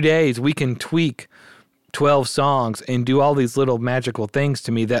those 2 days, we can tweak 12 songs and do all these little magical things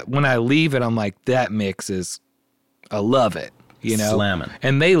to me that when I leave it, I'm like, that mix I love it. Slamming.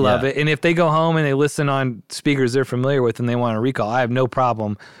 And they love it. And if they go home and they listen on speakers they're familiar with and they want to recall, I have no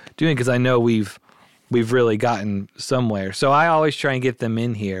problem doing it because I know we've really gotten somewhere. So I always try and get them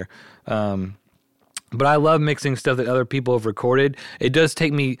in here. But I love mixing stuff that other people have recorded. It does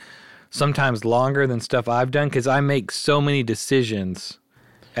take me sometimes longer than stuff I've done because I make so many decisions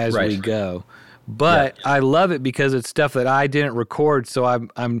as we go. But I love it because it's stuff that I didn't record. So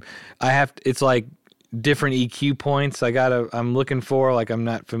it's like different EQ points I'm looking for, like I'm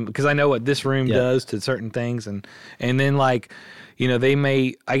not because I know what this room does to certain things, and then like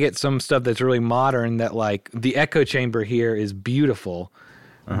I get some stuff that's really modern that like the echo chamber here is beautiful,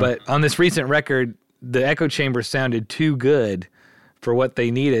 but on this recent record the echo chamber sounded too good for what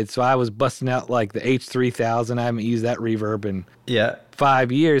they needed, so I was busting out like the H3000. I haven't used that reverb in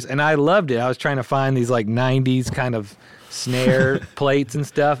 5 years, and I loved it. I was trying to find these like 90s kind of snare plates and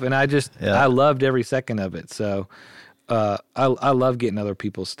stuff, and I loved every second of it. So I love getting other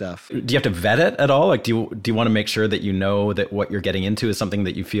people's stuff. Do you have to vet it at all? Like, do you want to make sure that you know that what you're getting into is something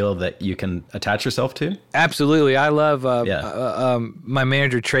that you feel that you can attach yourself to? Absolutely. I love my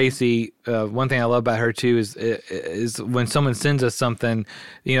manager Tracy. One thing I love about her too is when someone sends us something,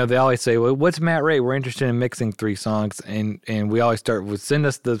 they always say, well, what's Matt Ray? We're interested in mixing 3 songs, and we always start with send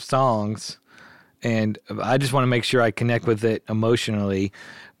us the songs. And I just want to make sure I connect with it emotionally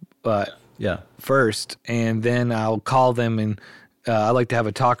first, and then I'll call them and I like to have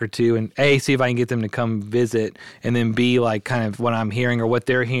a talk or two and A, see if I can get them to come visit, and then B, like kind of what I'm hearing or what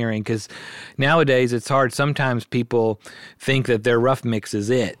they're hearing. Because nowadays it's hard. Sometimes people think that their rough mix is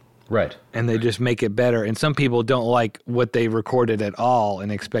it. Right. And they just make it better. And some people don't like what they recorded at all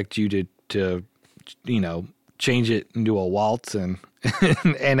and expect you to change it into a waltz and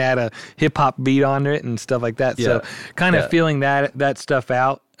and add a hip hop beat on it and stuff like that. So kind of feeling that stuff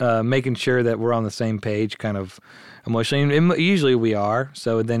out, making sure that we're on the same page kind of emotionally. And usually we are.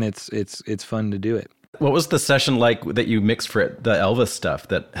 So then it's fun to do it. What was the session like that you mixed for it, the Elvis stuff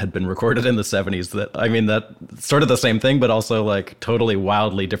that had been recorded in the 70s? That's sort of the same thing, but also like totally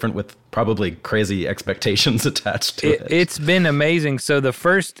wildly different with probably crazy expectations attached to it. It's been amazing. So the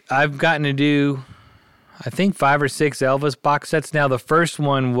first, I've gotten to do, I think 5 or 6 Elvis box sets now. The first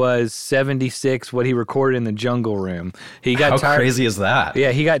one was 76, what he recorded in the Jungle Room. How crazy is that?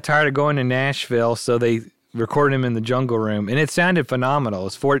 Yeah, he got tired of going to Nashville, so they recorded him in the Jungle Room, and it sounded phenomenal.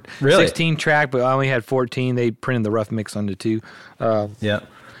 It's 16 track, but I only had 14. They printed the rough mix onto 2.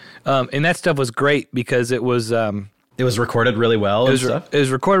 And that stuff was great because it was recorded really well and stuff? It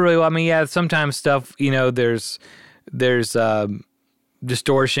was recorded really well. I mean, sometimes stuff, there's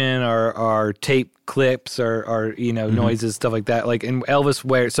distortion or tape clips or noises, stuff like that. Like, and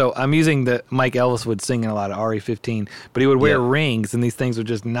Elvis so I'm using the mic Elvis would sing in a lot of RE15, but he would wear rings, and these things would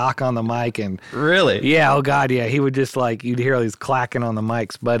just knock on the mic. And really? Yeah, oh God, yeah. He would just you'd hear all these clacking on the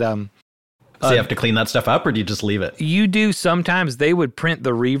mics. But so you have to clean that stuff up, or do you just leave it? You do sometimes. They would print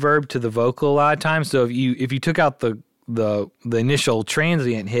the reverb to the vocal a lot of times. So if you took out the initial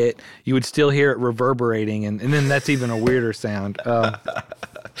transient hit, you would still hear it reverberating, and then that's even a weirder sound.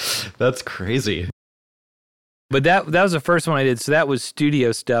 That's crazy. But that was the first one I did, so that was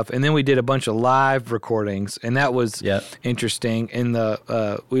studio stuff, and then we did a bunch of live recordings, and that was interesting. And one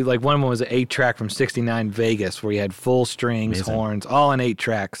of them was an 8-track from '69 Vegas, where you had full strings, horns, all in 8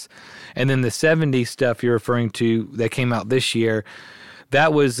 tracks. And then the '70s stuff you're referring to that came out this year,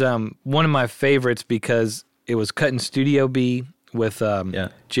 that was one of my favorites because it was cut in Studio B with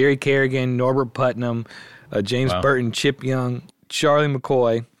Jerry Kerrigan, Norbert Putnam, James Burton, Chip Young, Charlie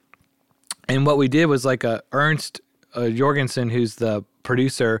McCoy. And what we did was Ernst Jorgensen, who's the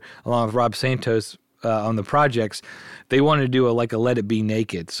producer, along with Rob Santos on the projects, they wanted to do a Let It Be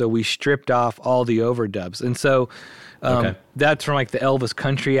Naked. So we stripped off all the overdubs. And so that's from the Elvis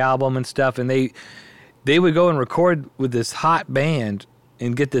Country album and stuff. And they would go and record with this hot band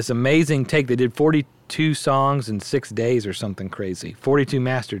and get this amazing take. They did 42 songs in 6 days or something crazy, 42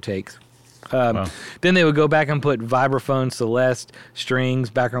 master takes. Then they would go back and put vibraphone, Celeste, strings,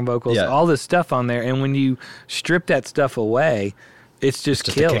 background vocals, all this stuff on there. And when you strip that stuff away, it's just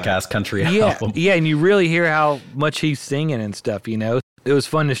killer. A kick-ass country album. Yeah, and you really hear how much he's singing and stuff, It was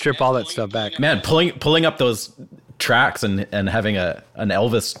fun to strip all that stuff back. Man, pulling up those tracks and having an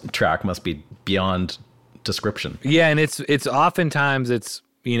Elvis track must be beyond description. Yeah, and it's oftentimes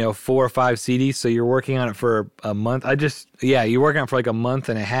 4 or 5 CDs, so you're working on it for a month. You're working on it for a month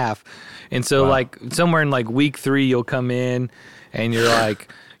and a half. And so somewhere in week 3, you'll come in and you're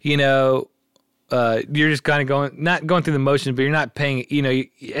you're just kind of not going through the motions, but you're not paying,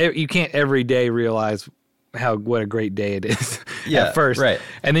 you can't every day realize what a great day it is at first. Right.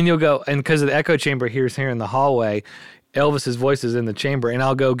 And then you'll go, and because of the echo chamber here in the hallway, Elvis's voice is in the chamber, and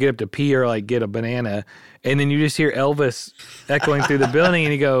I'll go get up to pee or get a banana, and then you just hear Elvis echoing through the building,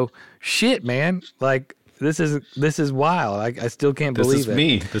 and you go, "Shit, man! This is wild. I still can't believe it."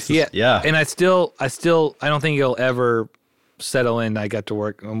 This is me. And I don't think he'll ever settle in. I'm getting to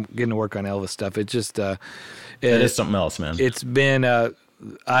work on Elvis stuff. It just it is something else, man. It's been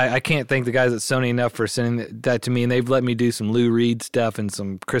I can't thank the guys at Sony enough for sending that to me, and they've let me do some Lou Reed stuff and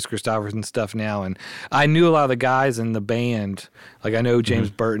some Chris Christopherson stuff now. And I knew a lot of the guys in the band. I know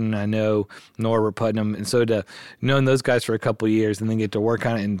James Burton, I know Norbert Putnam, and so to knowing those guys for a couple of years and then get to work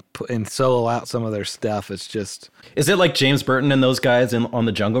on it and solo out some of their stuff, it's just. Is it like James Burton and those guys on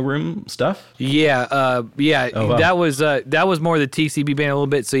the Jungle Room stuff? Yeah, Oh, wow. That was more the TCB band a little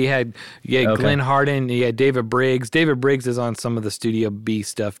bit. So you had Glenn Hardin, you had David Briggs. David Briggs is on some of the Studio B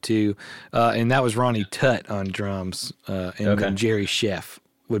stuff too, and that was Ronnie Tutt on drums, and then Jerry Sheff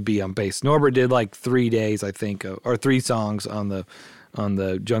would be on bass. Norbert did 3 days, I think, or 3 songs on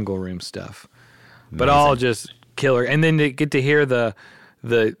the Jungle Room stuff, but all just killer. And then to get to hear the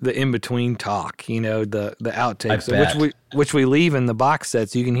in between talk, the outtakes, which we leave in the box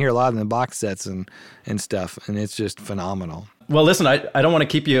sets. You can hear a lot in the box sets and stuff, and it's just phenomenal. Well, listen, I don't want to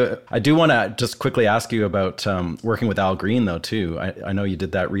keep you. I do want to just quickly ask you about working with Al Green, though, too. I know you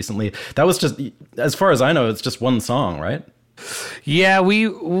did that recently. That was just, as far as I know, it's just one song, right? Yeah, we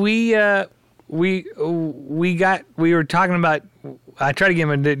we were talking about. I tried to get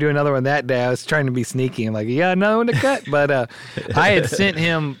him to do another one that day. I was trying to be sneaky and like, yeah, another one to cut. But I had sent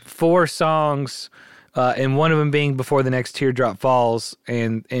him 4 songs, and one of them being Before the Next Teardrop Falls,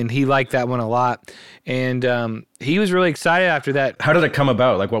 and he liked that one a lot. And he was really excited after that. How did it come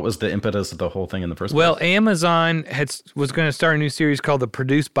about? Like, what was the impetus of the whole thing in the first place? Well, Amazon was going to start a new series called the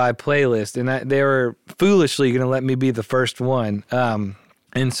Produced by Playlist, and they were foolishly going to let me be the first one.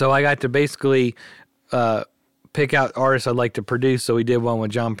 And so I got to basically pick out artists I'd like to produce. So we did one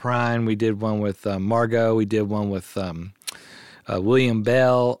with John Prine, we did one with Margot, we did one with William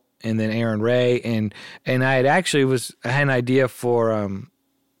Bell, and then Aaron Ray, and I had an idea for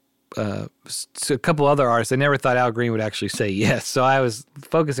a couple other artists. I never thought Al Green would actually say yes, so I was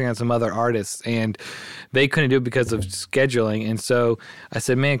focusing on some other artists, and they couldn't do it because of scheduling. And so I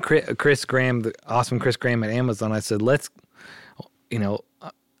said, man, Chris Graham, the awesome Chris Graham at Amazon, I said, let's,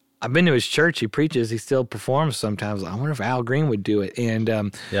 I've been to his church. He preaches. He still performs sometimes. I wonder if Al Green would do it. And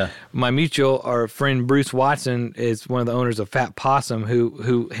our friend Bruce Watson is one of the owners of Fat Possum,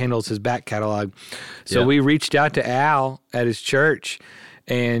 who handles his back catalog. So we reached out to Al at his church,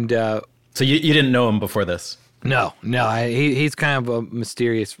 and so you didn't know him before this? No. He's kind of a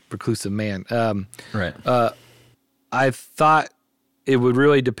mysterious, reclusive man. Right. I thought it would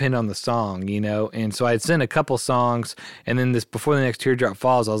really depend on the song, and so I'd sent a couple songs, and then this Before the Next Teardrop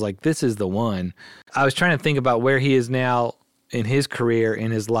Falls, I was like, this is the one. I was trying to think about where he is now in his career, in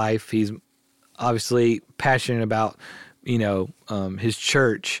his life. He's obviously passionate about, his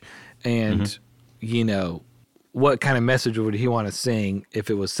church, and, what kind of message would he want to sing if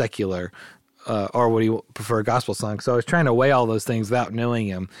it was secular, or would he prefer a gospel song? So I was trying to weigh all those things without knowing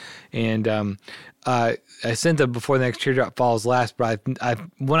him, and I sent the Before the Next Teardrop Falls last, but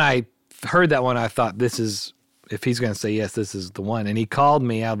when I heard that one, I thought, if he's going to say yes, this is the one. And he called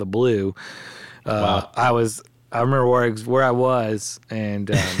me out of the blue. Wow. I remember where I was, and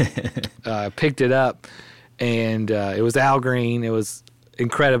I picked it up, and it was Al Green. It was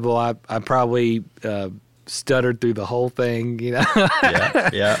incredible. I probably stuttered through the whole thing,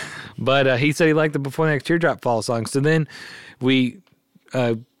 Yeah. But he said he liked the Before the Next Teardrop Falls song. So then we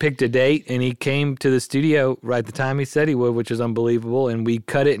picked a date, and he came to the studio right at the time he said he would, which is unbelievable. And we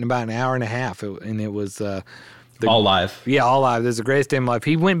cut it in about an hour and a half, and it was all live. Yeah, all live. This is the greatest day of my life.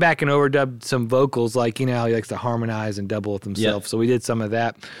 He went back and overdubbed some vocals, like how he likes to harmonize and double with himself. Yep. So we did some of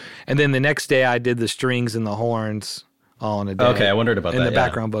that, and then the next day I did the strings and the horns all in a day. Okay, I wondered about that. And the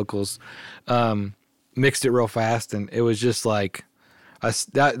background vocals, mixed it real fast, and it was just like.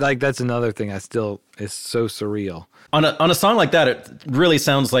 That's another thing. It's so surreal. On a song like that, it really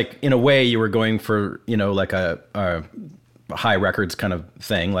sounds like, in a way, you were going for, like a high records kind of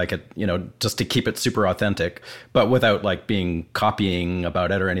thing, like just to keep it super authentic, but without like being copying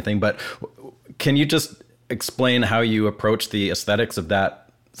about it or anything. But can you just explain how you approach the aesthetics of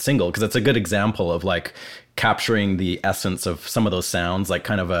that single? Because it's a good example of like capturing the essence of some of those sounds, like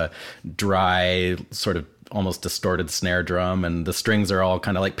kind of a dry sort of almost distorted snare drum, and the strings are all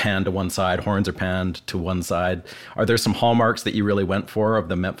kind of like panned to one side, horns are panned to one side. Are there some hallmarks that you really went for of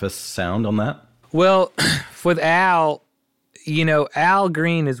the Memphis sound on that? Well, with Al, Al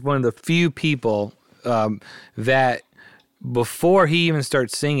Green is one of the few people that before he even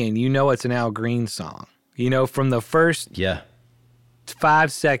starts singing, it's an Al Green song. From the first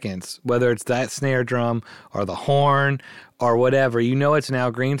 5 seconds, whether it's that snare drum or the horn or whatever, it's an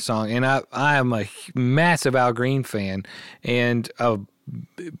Al Green song. And I am a massive Al Green fan, and a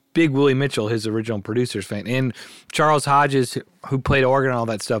big Willie Mitchell, his original producer's fan. And Charles Hodges, who played organ and all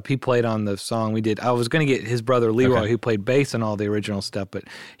that stuff, he played on the song we did. I was going to get his brother Leroy, who played bass on all the original stuff, but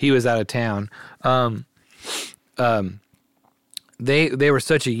he was out of town. They were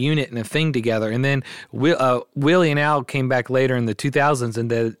such a unit and a thing together. And then Willie and Al came back later in the 2000s and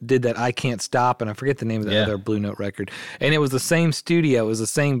they did that I Can't Stop, and I forget the name of the other Blue Note record. And it was the same studio, it was the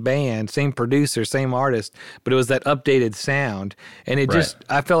same band, same producer, same artist, but it was that updated sound. And it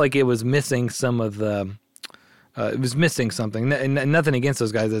I felt like it was missing some of the... it was missing something. And nothing against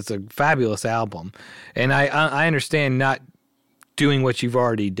those guys. It's a fabulous album. And I understand not doing what you've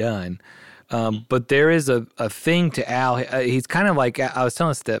already done. But there is a thing to Al. He's kind of like, I was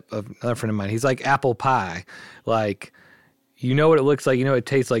telling another friend of mine, he's like apple pie. Like, what it looks like, what it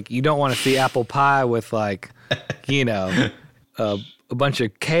tastes like. You don't want to see apple pie with like, a bunch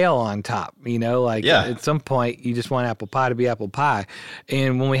of kale on top, at some point you just want apple pie to be apple pie.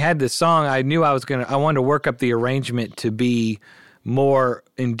 And when we had this song, I knew I wanted to work up the arrangement to be more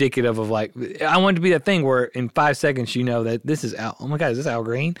indicative of like, I wanted to be that thing where in 5 seconds that this is Al. Oh my God, is this Al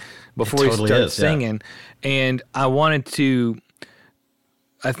Green? Before he starts singing. And I wanted to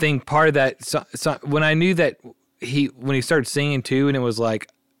I think part of that, when I knew that when he started singing too, and it was like,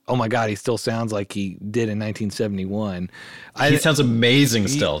 oh my God, he still sounds like he did in 1971. He sounds amazing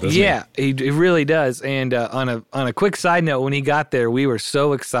still, doesn't he? Yeah, he really does. And on a quick side note, when he got there, we were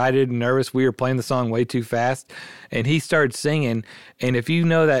so excited and nervous. We were playing the song way too fast, and he started singing. And if you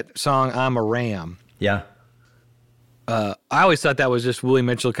know that song, I'm a Ram. Yeah. I always thought that was just Willie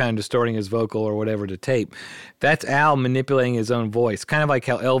Mitchell kind of distorting his vocal or whatever to tape. That's Al manipulating his own voice, kind of like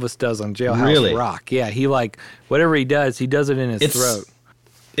how Elvis does on Jailhouse Rock. Yeah, he whatever he does in his throat.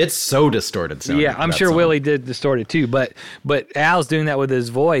 It's so distorted sounding. Yeah, I'm sure song. Willie did distort it too, but Al's doing that with his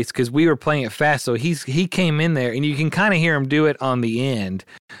voice because we were playing it fast, so he came in there, and you can kind of hear him do it on the end,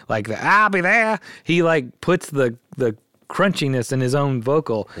 like the "I'll be there." He puts the crunchiness in his own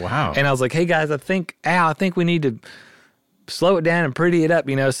vocal. Wow. And I was like, hey guys, I think we need to slow it down and pretty it up,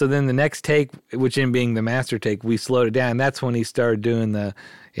 So then the next take, which ended being the master take, we slowed it down. That's when he started doing the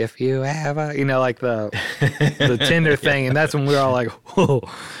 "if you have a," like the tender thing, and that's when we were all like, whoa.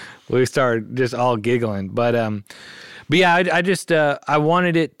 We started just all giggling. But yeah, I just I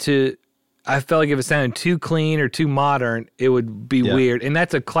wanted it to. I felt like if it sounded too clean or too modern, it would be weird. And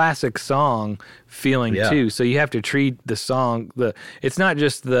that's a classic song feeling too. So you have to treat the song it's not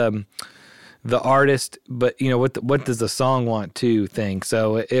just the artist, but what does the song want to thing.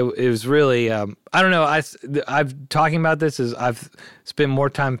 So it was really I don't know. I've talking about this is I've spent more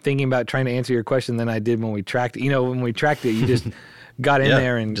time thinking about trying to answer your question than I did when we tracked it. When we tracked it, you just got in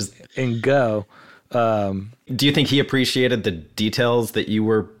there and go. Do you think he appreciated the details that you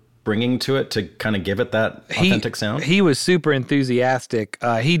were bringing to it to kind of give it that authentic sound? He was super enthusiastic.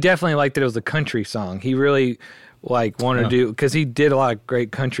 He definitely liked that it was a country song. He really wanted to do, because he did a lot of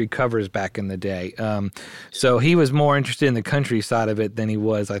great country covers back in the day. So he was more interested in the country side of it than he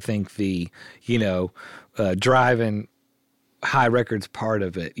was, I think, the driving high records part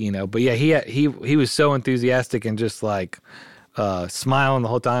of it. But yeah, he was so enthusiastic and just smiling the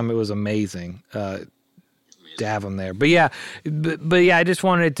whole time. It was amazing. To have him there, but yeah, I just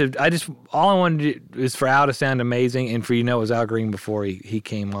wanted to. All I wanted is for Al to sound amazing, and for it was Al Green before he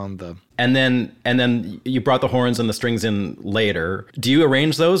came on the. And then you brought the horns and the strings in later. Do you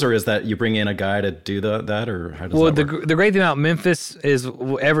arrange those, or is that you bring in a guy to do that, or how does that work? The great thing about Memphis is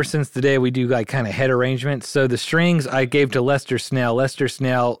ever since the day we do kind of head arrangements. So the strings I gave to Lester Snell. Lester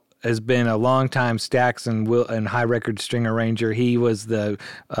Snell has been a long time Stax and high record string arranger. He was the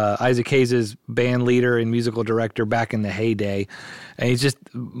Isaac Hayes' band leader and musical director back in the heyday, and he's just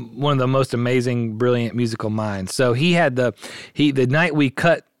one of the most amazing, brilliant musical minds. So he had the night we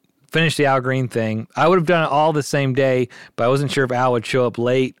finished the Al Green thing. I would have done it all the same day, but I wasn't sure if Al would show up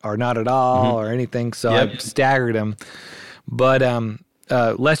late or not at all or anything, so I staggered him. But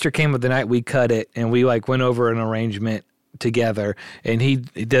Lester came with the night we cut it, and we went over an arrangement together, and he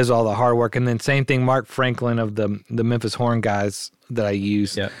does all the hard work. And then same thing, Mark Franklin of the Memphis Horn guys that I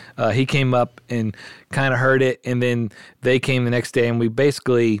use, he came up and kind of heard it, and then they came the next day, and we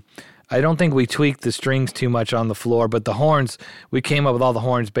basically, I don't think we tweaked the strings too much on the floor, but the horns, we came up with all the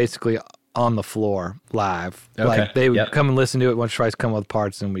horns basically on the floor live. Okay. They would come and listen to it once Trice come with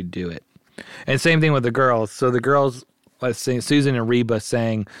parts, and we'd do it. And same thing with the girls. So the girls, let's see, Susan and Reba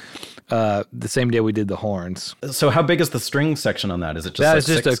sang the same day we did the horns. So how big is the string section on that? Is it just that is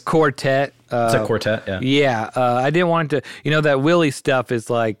just a quartet? It's a quartet, yeah. Yeah, I didn't want it to. That Willie stuff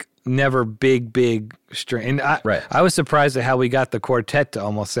is never big string. And I was surprised at how we got the quartet to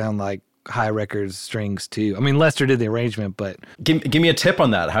almost sound like high records strings too. I mean, Lester did the arrangement, but give me a tip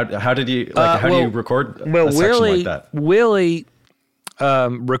on that. How did you how do you record a section like that? Willie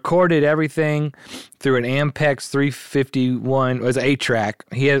recorded everything through an Ampex 351. It was an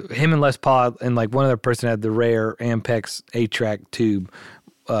 8-track. Him and Les Paul and one other person had the rare Ampex 8-track tube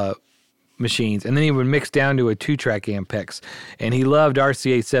machines, and then he would mix down to a 2-track Ampex. And he loved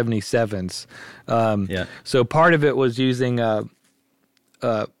RCA 77s. So part of it was using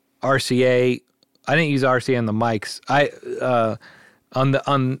RCA. I didn't use RCA on the mics.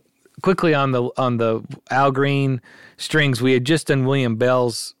 Quickly on the Al Green strings, we had just done William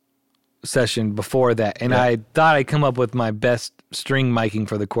Bell's session before that, and I thought I'd come up with my best string miking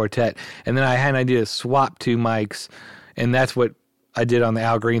for the quartet, and then I had an idea to swap 2 mics, and that's what I did on the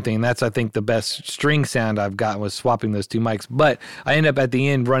Al Green thing. And that's, I think, the best string sound I've gotten was swapping those 2 mics. But I end up at the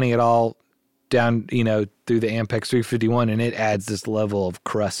end running it all down, through the Ampex 351, and it adds this level of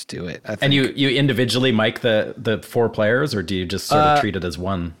crust to it, I think. And you individually mic the 4 players, or do you just sort of treat it as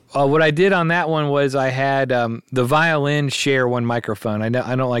one? What I did on that one was I had the violin share one microphone. I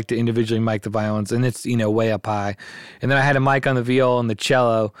don't like to individually mic the violins, and it's way up high. And then I had a mic on the viola and the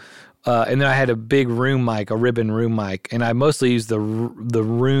cello And then I had a big room mic, a ribbon room mic, and I mostly use the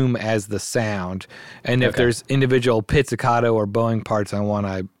room as the sound. And if there's individual pizzicato or bowing parts I want,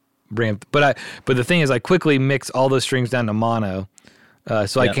 I bring up. But the thing is, I quickly mix all those strings down to mono.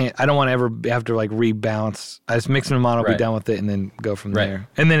 So I don't want to ever have to like rebalance. I just mix them in mono, be done with it, and then go from there.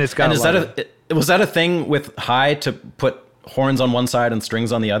 And then it's got. And was that a thing with High to put horns on one side and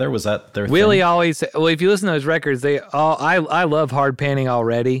strings on the other? Was that their Willie thing? always, well, if you listen to those records, I love hard panning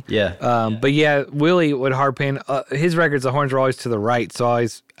already. But yeah, Willie would hard pan, his records, the horns were always to the right. So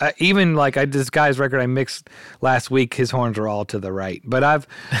always, even like this guy's record I mixed last week, his horns were all to the right. But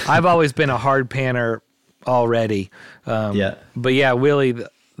I've always been a hard panner already. But yeah, Willie,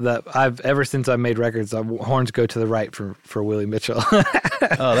 I've ever since I've made records, the horns go to the right for Willie Mitchell.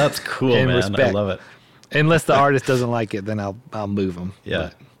 Oh, that's cool, man. Respect. I love it. Unless the artist doesn't like it, then I'll move them. Yeah.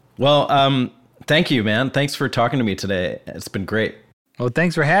 But. Well, thank you, man. Thanks for talking to me today. It's been great. Well,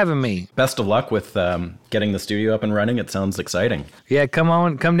 thanks for having me. Best of luck with getting the studio up and running. It sounds exciting. Yeah,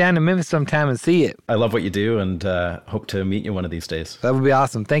 come down to Memphis sometime and see it. I love what you do, and hope to meet you one of these days. That would be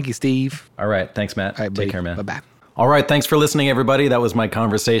awesome. Thank you, Steve. All right. Thanks, Matt. All right, Take care, man. Bye-bye. All right. Thanks for listening, everybody. That was my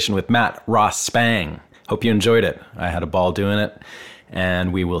conversation with Matt Ross-Spang. Hope you enjoyed it. I had a ball doing it.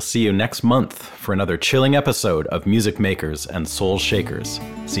 And we will see you next month for another chilling episode of Music Makers and Soul Shakers.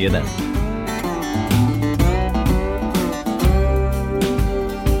 See you then.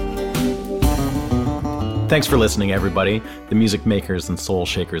 Thanks for listening, everybody. The Music Makers and Soul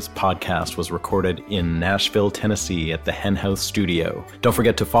Shakers podcast was recorded in Nashville, Tennessee at the Hen House Studio. Don't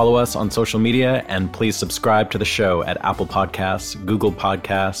forget to follow us on social media, and please subscribe to the show at Apple Podcasts, Google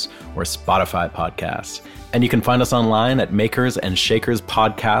Podcasts, or Spotify Podcasts. And you can find us online at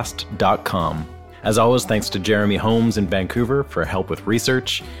makersandshakerspodcast.com. As always, thanks to Jeremy Holmes in Vancouver for help with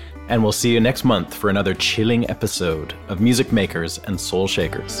research. And we'll see you next month for another chilling episode of Music Makers and Soul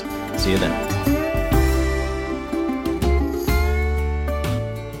Shakers. See you then.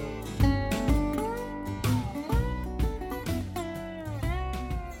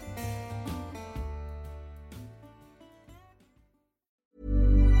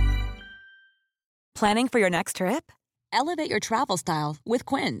 Planning for your next trip? Elevate your travel style with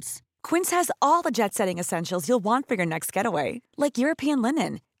Quince. Quince has all the jet-setting essentials you'll want for your next getaway, like European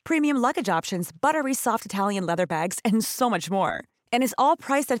linen, premium luggage options, buttery soft Italian leather bags, and so much more. And is all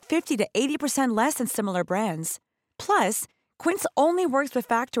priced at 50 to 80% less than similar brands. Plus, Quince only works with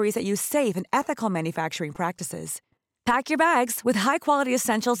factories that use safe and ethical manufacturing practices. Pack your bags with high-quality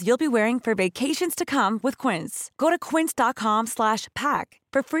essentials you'll be wearing for vacations to come with Quince. Go to quince.com/pack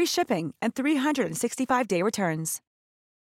for free shipping and 365-day returns.